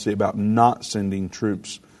U.S. policy about not sending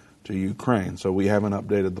troops to Ukraine. So we haven't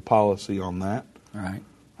updated the policy on that. All right.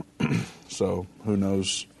 So who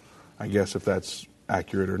knows, I guess, if that's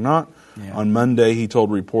accurate or not. Yeah. On Monday, he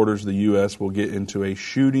told reporters the U.S. will get into a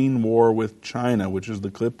shooting war with China, which is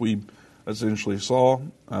the clip we essentially saw,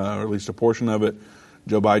 or at least a portion of it.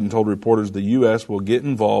 Joe Biden told reporters the U.S. will get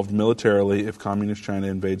involved militarily if Communist China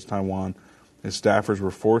invades Taiwan. His staffers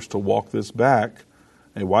were forced to walk this back.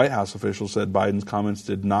 A White House official said Biden's comments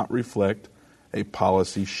did not reflect a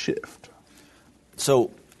policy shift.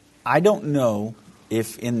 So I don't know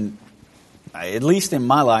if at least in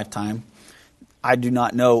my lifetime, I do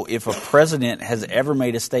not know if a president has ever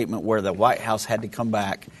made a statement where the White House had to come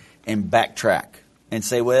back and backtrack and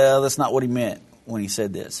say, well, that's not what he meant when he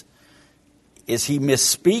said this. Is he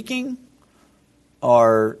misspeaking,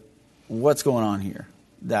 or what's going on here?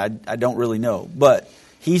 I don't really know. But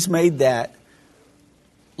he's made that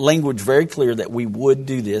language very clear that we would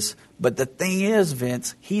do this. But the thing is,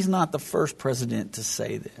 Vince, he's not the first president to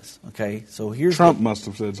say this. Okay, so here's Trump must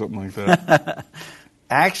have said something like that.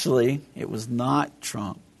 Actually, it was not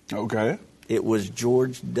Trump. Okay. It was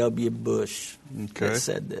George W. Bush that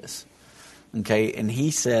said this. Okay, and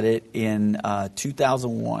he said it in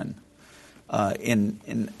 2001.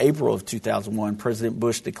 In April of 2001, President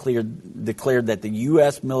Bush declared that the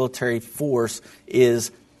U.S. military force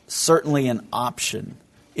is certainly an option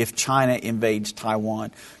if China invades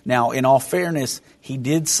Taiwan. Now, in all fairness, he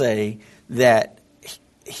did say that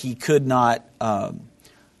he could not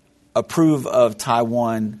approve of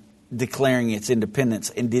Taiwan declaring its independence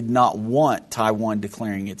and did not want Taiwan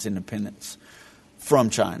declaring its independence from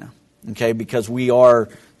China. Okay, because the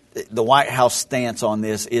White House stance on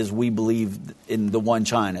this is we believe in the one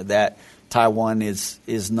China, that Taiwan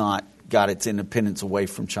is not got its independence away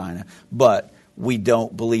from China, but we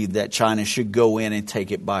don't believe that China should go in and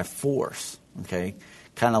take it by force. Okay,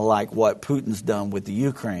 kind of like what Putin's done with the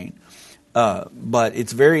Ukraine. But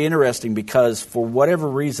it's very interesting because for whatever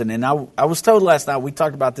reason, and I was told last night, we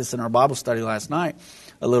talked about this in our Bible study last night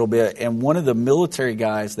a little bit, and one of the military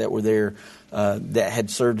guys that were there that had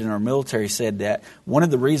served in our military said that one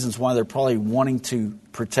of the reasons why they're probably wanting to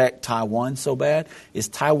protect Taiwan so bad is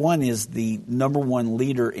Taiwan is the number one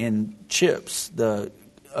leader in chips, the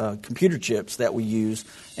computer chips that we use,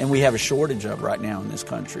 and we have a shortage of right now in this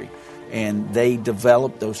country. And they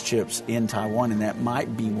developed those chips in Taiwan, and that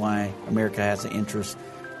might be why America has an interest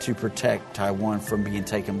to protect Taiwan from being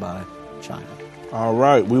taken by China. All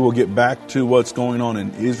right, we will get back to what's going on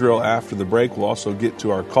in Israel after the break. We'll also get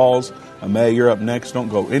to our calls. Amay, you're up next. Don't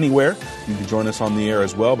go anywhere. You can join us on the air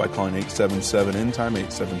as well by calling 877-END-TIME,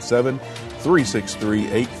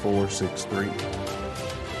 877-363-8463.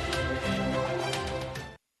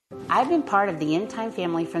 I've been part of the End Time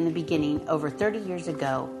family from the beginning over 30 years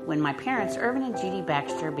ago when my parents, Irvin and Judy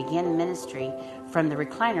Baxter, began ministry from the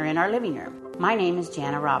recliner in our living room. My name is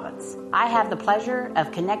Jana Robbins. I have the pleasure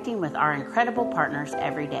of connecting with our incredible partners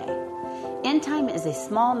every day. End Time is a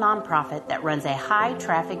small nonprofit that runs a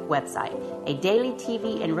high-traffic website, a daily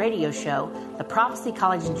TV and radio show, the Prophecy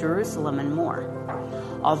College in Jerusalem, and more.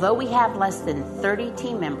 Although we have less than 30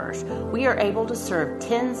 team members, we are able to serve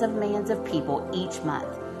tens of millions of people each month.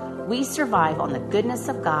 We survive on the goodness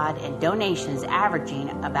of God and donations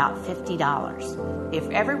averaging about $50. If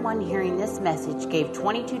everyone hearing this message gave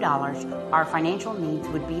 $22, our financial needs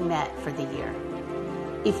would be met for the year.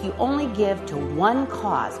 If you only give to one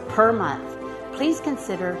cause per month, please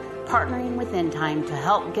consider partnering with End Time to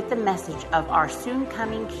help get the message of our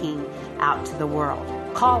soon-coming King out to the world.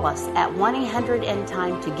 Call us at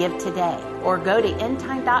 1-800-END-TIME to give today, or go to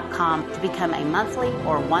endtime.com to become a monthly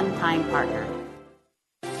or one-time partner.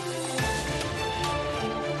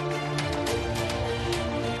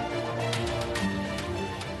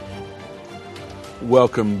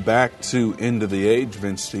 Welcome back to End of the Age.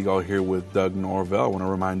 Vince Stegall here with Doug Norvell. I want to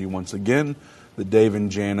remind you once again that Dave and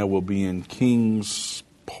Jana will be in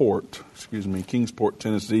Kingsport,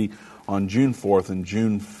 Tennessee on June 4th and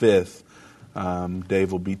June 5th.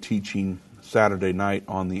 Dave will be teaching Saturday night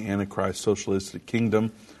on the Antichrist Socialistic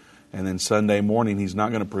Kingdom. And then Sunday morning, he's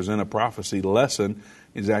not going to present a prophecy lesson.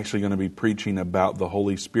 He's actually going to be preaching about the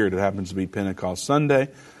Holy Spirit. It happens to be Pentecost Sunday.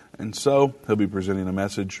 And so he'll be presenting a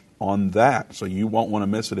message on that. So you won't want to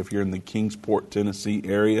miss it if you're in the Kingsport, Tennessee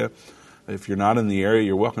area. If you're not in the area,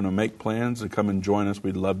 you're welcome to make plans to come and join us.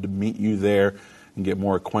 We'd love to meet you there and get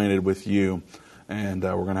more acquainted with you. And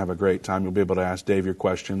we're going to have a great time. You'll be able to ask Dave your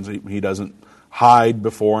questions. He doesn't hide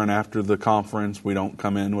before and after the conference. We don't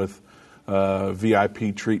come in with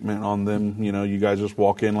VIP treatment on them. You know, you guys just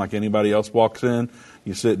walk in like anybody else walks in.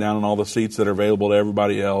 You sit down in all the seats that are available to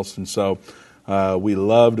everybody else. And so we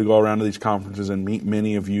love to go around to these conferences and meet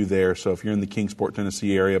many of you there. So if you're in the Kingsport,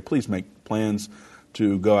 Tennessee area, please make plans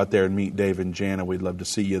to go out there and meet Dave and Jana. We'd love to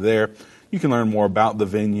see you there. You can learn more about the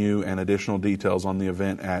venue and additional details on the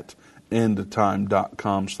event at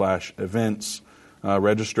endtime.com/events.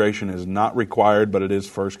 Registration is not required, but it is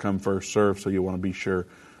first come, first serve, so you want to be sure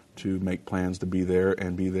to make plans to be there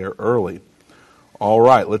and be there early. All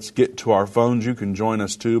right, let's get to our phones. You can join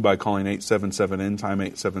us, too, by calling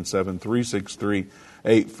 877-END-TIME,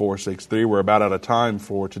 877-363-8463. We're about out of time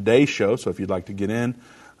for today's show, so if you'd like to get in,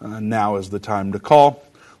 now is the time to call.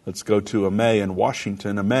 Let's go to Amay in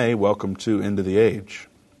Washington. Amay, welcome to End of the Age.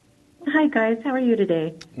 Hi, guys. How are you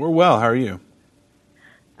today? We're well. How are you?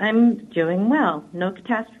 I'm doing well. No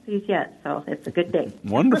catastrophes yet, so it's a good day.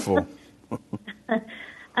 Wonderful.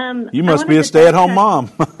 You must be a stay-at-home mom.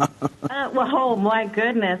 Oh, my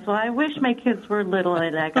goodness. Well, I wish my kids were little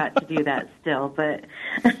and I got to do that still, but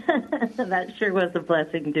that sure was a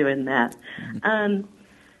blessing doing that.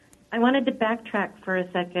 I wanted to backtrack for a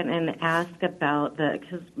second and ask about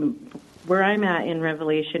because where I'm at in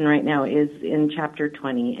Revelation right now is in chapter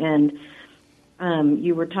 20, and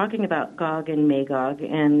you were talking about Gog and Magog,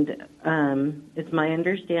 and it's my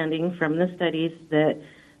understanding from the studies that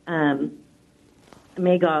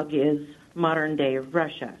Magog is modern-day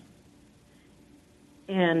Russia.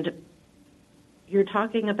 And you're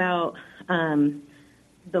talking about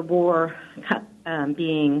the war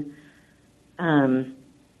being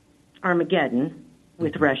Armageddon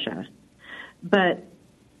with Russia. But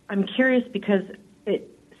I'm curious because it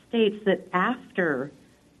states that after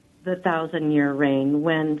the 1,000-year reign,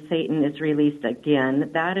 when Satan is released again,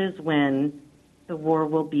 that is when the war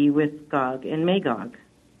will be with Gog and Magog.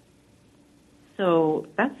 So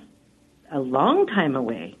that's a long time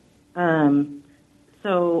away.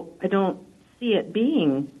 So I don't see it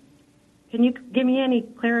being. Can you give me any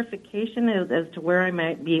clarification as to where I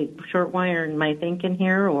might be short wire in my thinking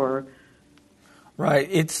here, or? Right,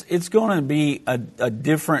 it's going to be a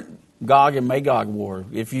different Gog and Magog war.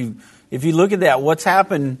 If you look at that, what's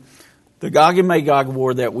happened, the Gog and Magog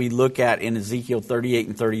war that we look at in Ezekiel 38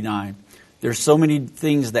 and 39, there's so many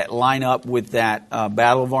things that line up with that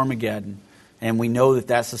Battle of Armageddon, and we know that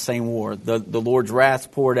that's the same war. The Lord's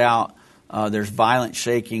wrath poured out. There's violent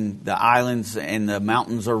shaking. The islands and the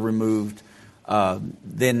mountains are removed.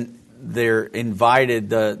 Then they're invited,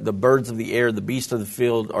 the birds of the air, the beasts of the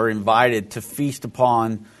field are invited to feast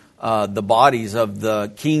upon the bodies of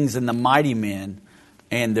the kings and the mighty men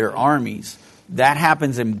and their armies. That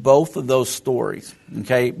happens in both of those stories.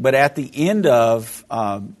 Okay, but at the end of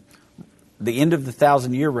the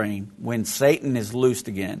 1,000-year reign, when Satan is loosed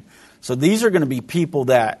again, so these are going to be people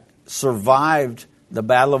that survived the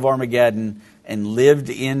Battle of Armageddon and lived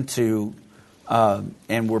into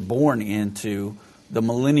and were born into the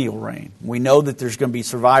millennial reign. We know that there's going to be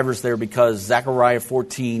survivors there because Zechariah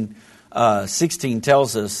 14:16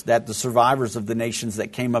 tells us that the survivors of the nations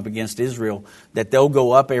that came up against Israel, that they'll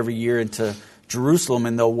go up every year into Jerusalem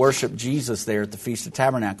and they'll worship Jesus there at the Feast of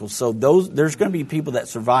Tabernacles. So there's going to be people that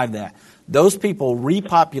survive that. Those people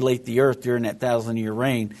repopulate the earth during that 1,000-year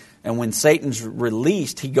reign, and when Satan's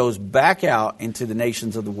released, he goes back out into the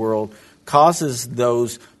nations of the world, causes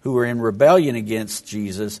those who are in rebellion against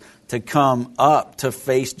Jesus to come up to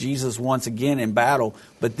face Jesus once again in battle.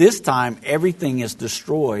 But this time, everything is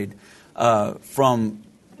destroyed from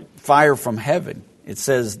fire from heaven. It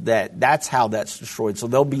says that's how that's destroyed. So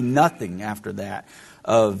there'll be nothing after that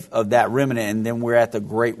of that remnant, and then we're at the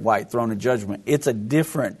great white throne of judgment. It's a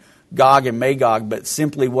different Gog and Magog, but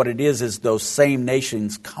simply what it is those same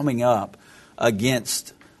nations coming up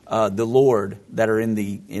against the Lord that are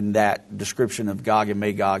in that description of Gog and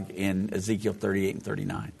Magog in Ezekiel 38 and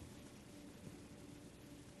 39.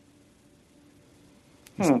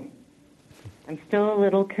 I'm still a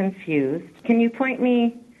little confused. Can you point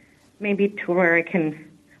me maybe to where I can?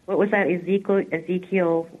 What was that, Ezekiel? Can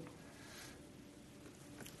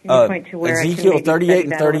you point to where Ezekiel I can 38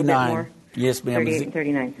 and 39. Yes, ma'am. 38 and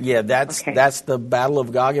 39. Yeah, that's the Battle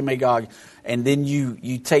of Gog and Magog. And then you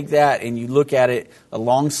take that and you look at it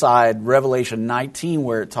alongside Revelation 19,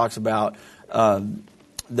 where it talks about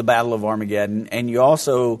the Battle of Armageddon. And you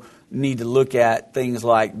also need to look at things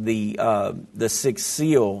like the sixth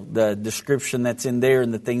seal, the description that's in there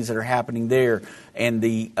and the things that are happening there, and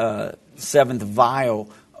the seventh vial.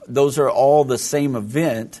 those are all the same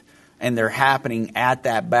event, and they're happening at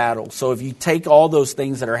that battle. So if you take all those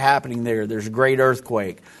things that are happening there's a great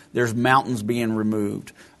earthquake, there's mountains being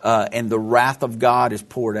removed, and the wrath of God is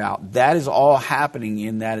poured out. That is all happening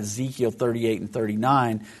in that Ezekiel 38 and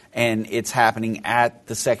 39, and it's happening at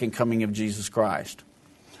the second coming of Jesus Christ.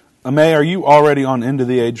 May, are you already on End of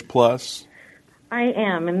the Age Plus? I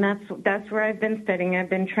am, and that's where I've been studying. I've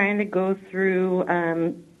been trying to go through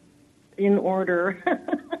in order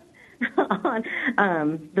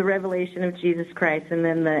on the revelation of Jesus Christ and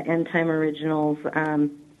then the end time originals.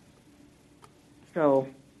 So,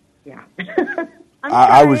 yeah.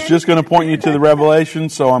 I was just going to point you to the Revelation,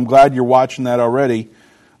 so I'm glad you're watching that already.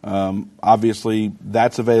 Obviously,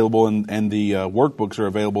 that's available, and the workbooks are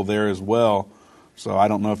available there as well. So I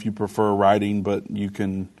don't know if you prefer writing, but you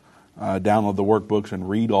can download the workbooks and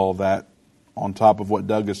read all of that on top of what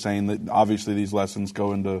Doug is saying. That obviously these lessons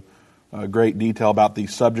go into great detail about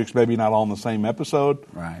these subjects, maybe not all in the same episode,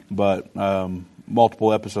 right? But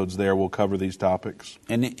multiple episodes there will cover these topics.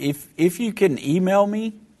 And if you can email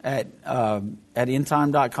me at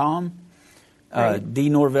endtime.com,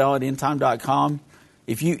 dnorvell@endtime.com.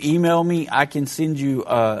 If you email me, I can send you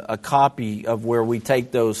a copy of where we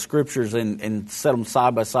take those scriptures and set them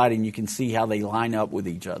side by side, and you can see how they line up with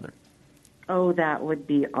each other. Oh, that would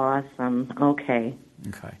be awesome. Okay.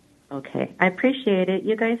 Okay. I appreciate it.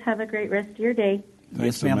 You guys have a great rest of your day.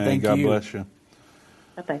 Yes, ma'am. Thank God you. God bless you.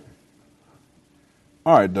 Bye-bye.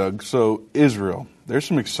 All right, Doug. So Israel, there's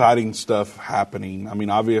some exciting stuff happening. I mean,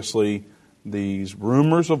 obviously, these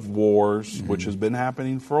rumors of wars, which has been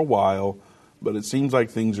happening for a while, but it seems like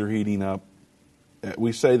things are heating up.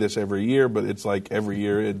 We say this every year, but it's like every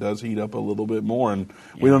year it does heat up a little bit more, and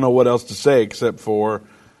we don't know what else to say except for,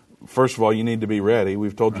 first of all, you need to be ready.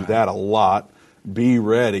 We've told you that a lot. Be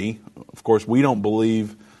ready. Of course, we don't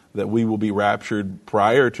believe that we will be raptured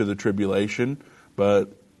prior to the tribulation,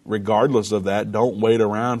 but regardless of that, don't wait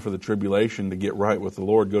around for the tribulation to get right with the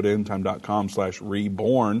Lord. Go to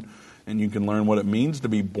endtime.com/reborn, and you can learn what it means to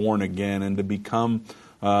be born again and to become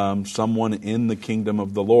someone in the kingdom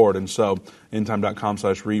of the Lord. And so,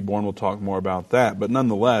 endtime.com/reborn, we'll talk more about that. But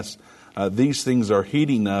nonetheless, these things are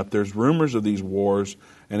heating up. There's rumors of these wars,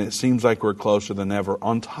 and it seems like we're closer than ever.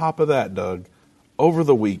 On top of that, Doug, over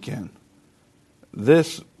the weekend,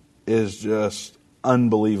 this is just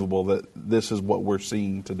unbelievable that this is what we're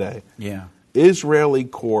seeing today. Yeah. Israeli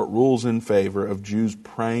court rules in favor of Jews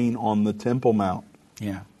praying on the Temple Mount.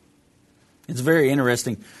 Yeah. It's very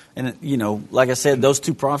interesting. And, like I said, those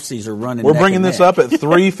two prophecies are running. We're bringing this up at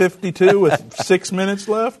 3:52 with 6 minutes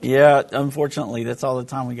left. Yeah, unfortunately, that's all the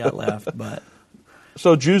time we got left. But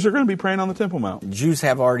so Jews are going to be praying on the Temple Mount. Jews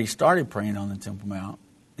have already started praying on the Temple Mount.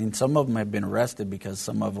 And some of them have been arrested because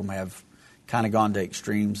some of them have kind of gone to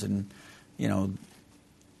extremes and,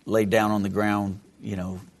 laid down on the ground,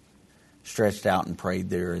 stretched out and prayed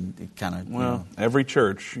there, and it kind of every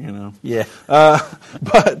church, Yeah.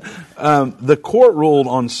 But the court ruled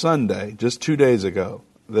on Sunday, just 2 days ago,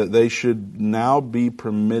 that they should now be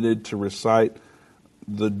permitted to recite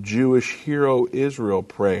the Jewish Hero Israel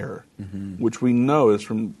prayer, which we know is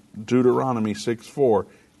from Deuteronomy 6:4.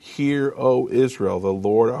 Hear, O Israel, the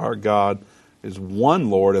Lord our God is one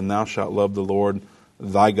Lord, and thou shalt love the Lord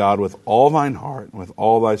thy God with all thine heart, and with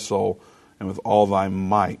all thy soul, and with all thy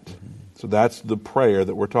might. So that's the prayer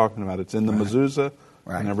that we're talking about. It's in the mezuzah,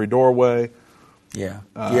 in every doorway. Yeah.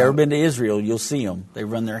 If you ever been to Israel, you'll see them. They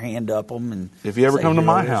run their hand up them. And if you ever come to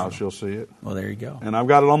my Israel. house, you'll see it. Well, there you go. And I've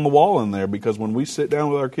got it on the wall in there because when we sit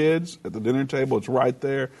down with our kids at the dinner table, it's right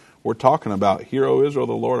there. We're talking about, Hear, O Israel,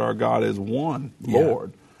 the Lord our God is one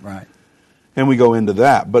Lord. Right. And we go into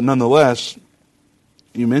that. But nonetheless,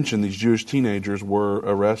 you mentioned these Jewish teenagers were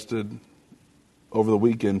arrested over the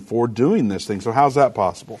weekend for doing this thing. So how's that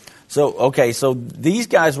possible? So these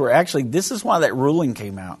guys were actually, this is why that ruling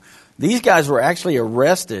came out. These guys were actually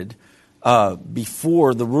arrested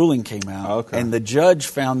before the ruling came out. Okay. And the judge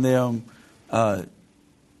found them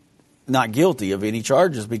not guilty of any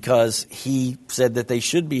charges because he said that they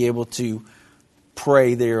should be able to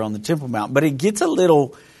pray there on the Temple Mount. But it gets a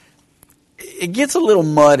little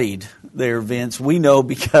muddied there, Vince. We know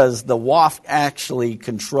because the Waqf actually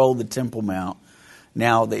control the Temple Mount.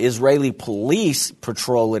 Now, the Israeli police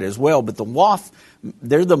patrol it as well, but the Waqf,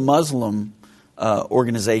 they're the Muslim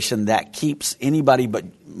organization that keeps anybody but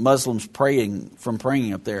Muslims from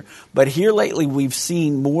praying up there. But here lately, we've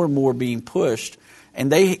seen more and more being pushed, and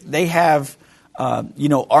they have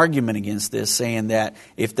argument against this, saying that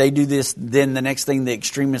if they do this, then the next thing the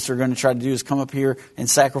extremists are going to try to do is come up here and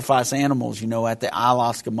sacrifice animals, at the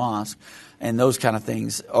Al-Aqsa Mosque, and those kind of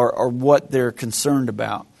things are what they're concerned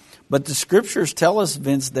about. But the Scriptures tell us,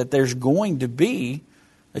 Vince, that there's going to be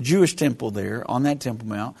a Jewish temple there on that Temple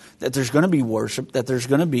Mount, that there's going to be worship, that there's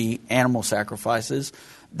going to be animal sacrifices,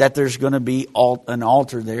 that there's going to be an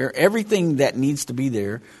altar there, everything that needs to be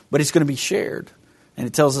there, but it's going to be shared. And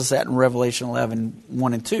it tells us that in Revelation 11,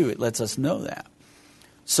 1 and 2. It lets us know that.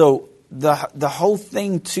 So the whole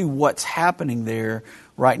thing to what's happening there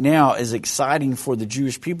right now is exciting for the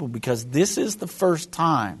Jewish people, because this is the first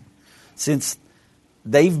time since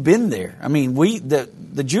they've been there. I mean,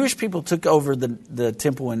 the Jewish people took over the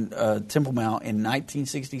temple in Temple Mount in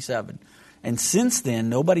 1967, and since then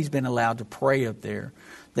nobody's been allowed to pray up there.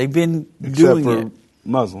 They've been doing it. Except for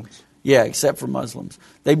Muslims. Yeah, except for Muslims.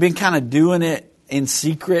 They've been kind of doing it in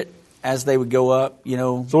secret as they would go up, you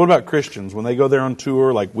know. So what about Christians? When they go there on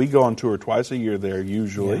tour, like we go on tour twice a year there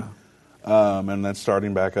usually, and that's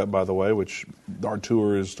starting back up, by the way, which our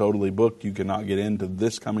tour is totally booked. You cannot get into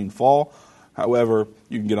this coming fall. However,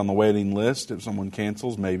 you can get on the waiting list. If someone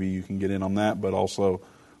cancels, maybe you can get in on that, but also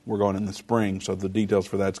we're going in the spring, so the details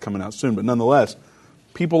for that's coming out soon. But nonetheless,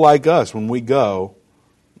 people like us, when we go,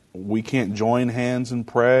 we can't join hands and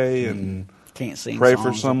pray and can't sing pray songs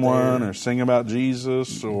for someone up there, or sing about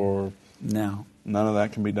Jesus, or no, none of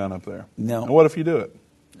that can be done up there. No. And what if you do it?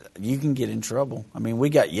 You can get in trouble. I mean, we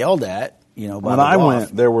got yelled at, you know. By when the I WAF.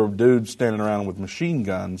 went, there were dudes standing around with machine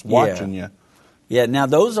guns watching you. Yeah, now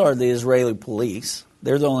those are the Israeli police.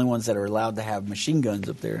 They're the only ones that are allowed to have machine guns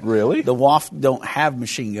up there. Really? The WAF don't have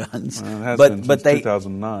machine guns. It has been since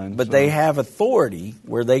 2009. But they have authority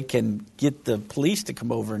where they can get the police to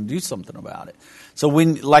come over and do something about it. So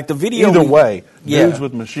when, like the video, either way, dudes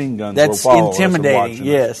with machine guns that's will follow us and intimidating. watching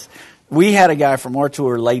Yes, we had a guy from our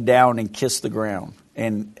tour lay down and kiss the ground,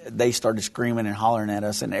 and they started screaming and hollering at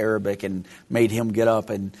us in Arabic and made him get up.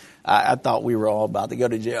 And I thought we were all about to go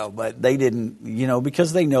to jail, but they didn't, you know,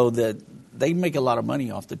 because they know that they make a lot of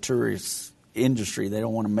money off the tourist industry. They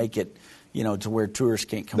don't want to make it, you know, to where tourists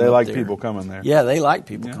can't come. They up like there. people coming there. Yeah, they like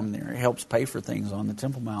people coming there. It helps pay for things on the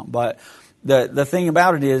Temple Mount. But the thing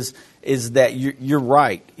about it is that you're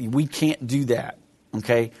right. We can't do that.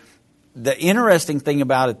 Okay. The interesting thing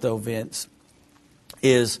about it, though, Vince,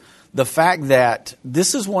 is the fact that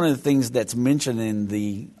this is one of the things that's mentioned in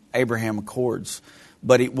the Abraham Accords,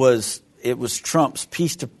 but it was Trump's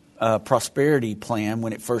peace to prosperity plan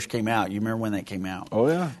when it first came out. You remember when that came out? Oh,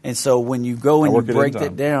 yeah. And so when you go and you break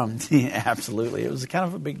that down, absolutely, it was kind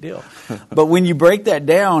of a big deal. But when you break that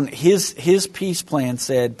down, his peace plan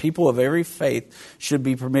said people of every faith should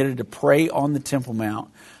be permitted to pray on the Temple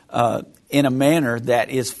Mount in a manner that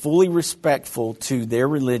is fully respectful to their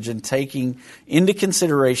religion, taking into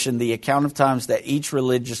consideration the account of times that each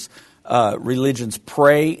religions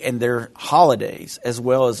pray and their holidays, as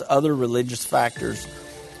well as other religious factors.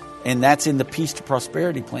 And that's in the Peace to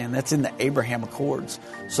Prosperity plan. That's in the Abraham Accords.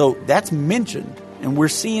 So that's mentioned, and we're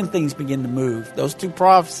seeing things begin to move. Those two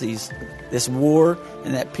prophecies, this war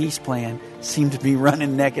and that peace plan, seem to be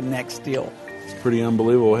running neck and neck still. It's pretty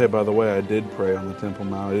unbelievable. Hey, by the way, I did pray on the Temple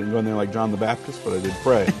Mount. I didn't go in there like John the Baptist, but I did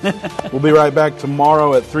pray. We'll be right back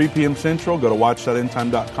tomorrow at 3 p.m. Central. Go to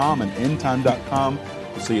watch.endtime.com and endtime.com.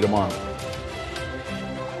 We'll see you tomorrow.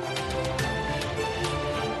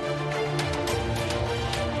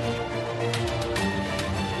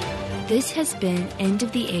 This has been End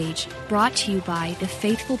of the Age, brought to you by the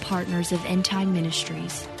faithful partners of End Time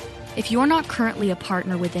Ministries. If you're not currently a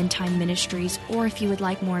partner with End Time Ministries, or if you would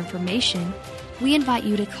like more information, we invite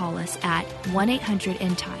you to call us at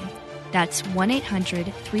 1-800-END-TIME. That's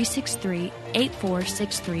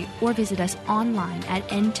 1-800-363-8463, or visit us online at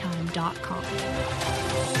endtime.com.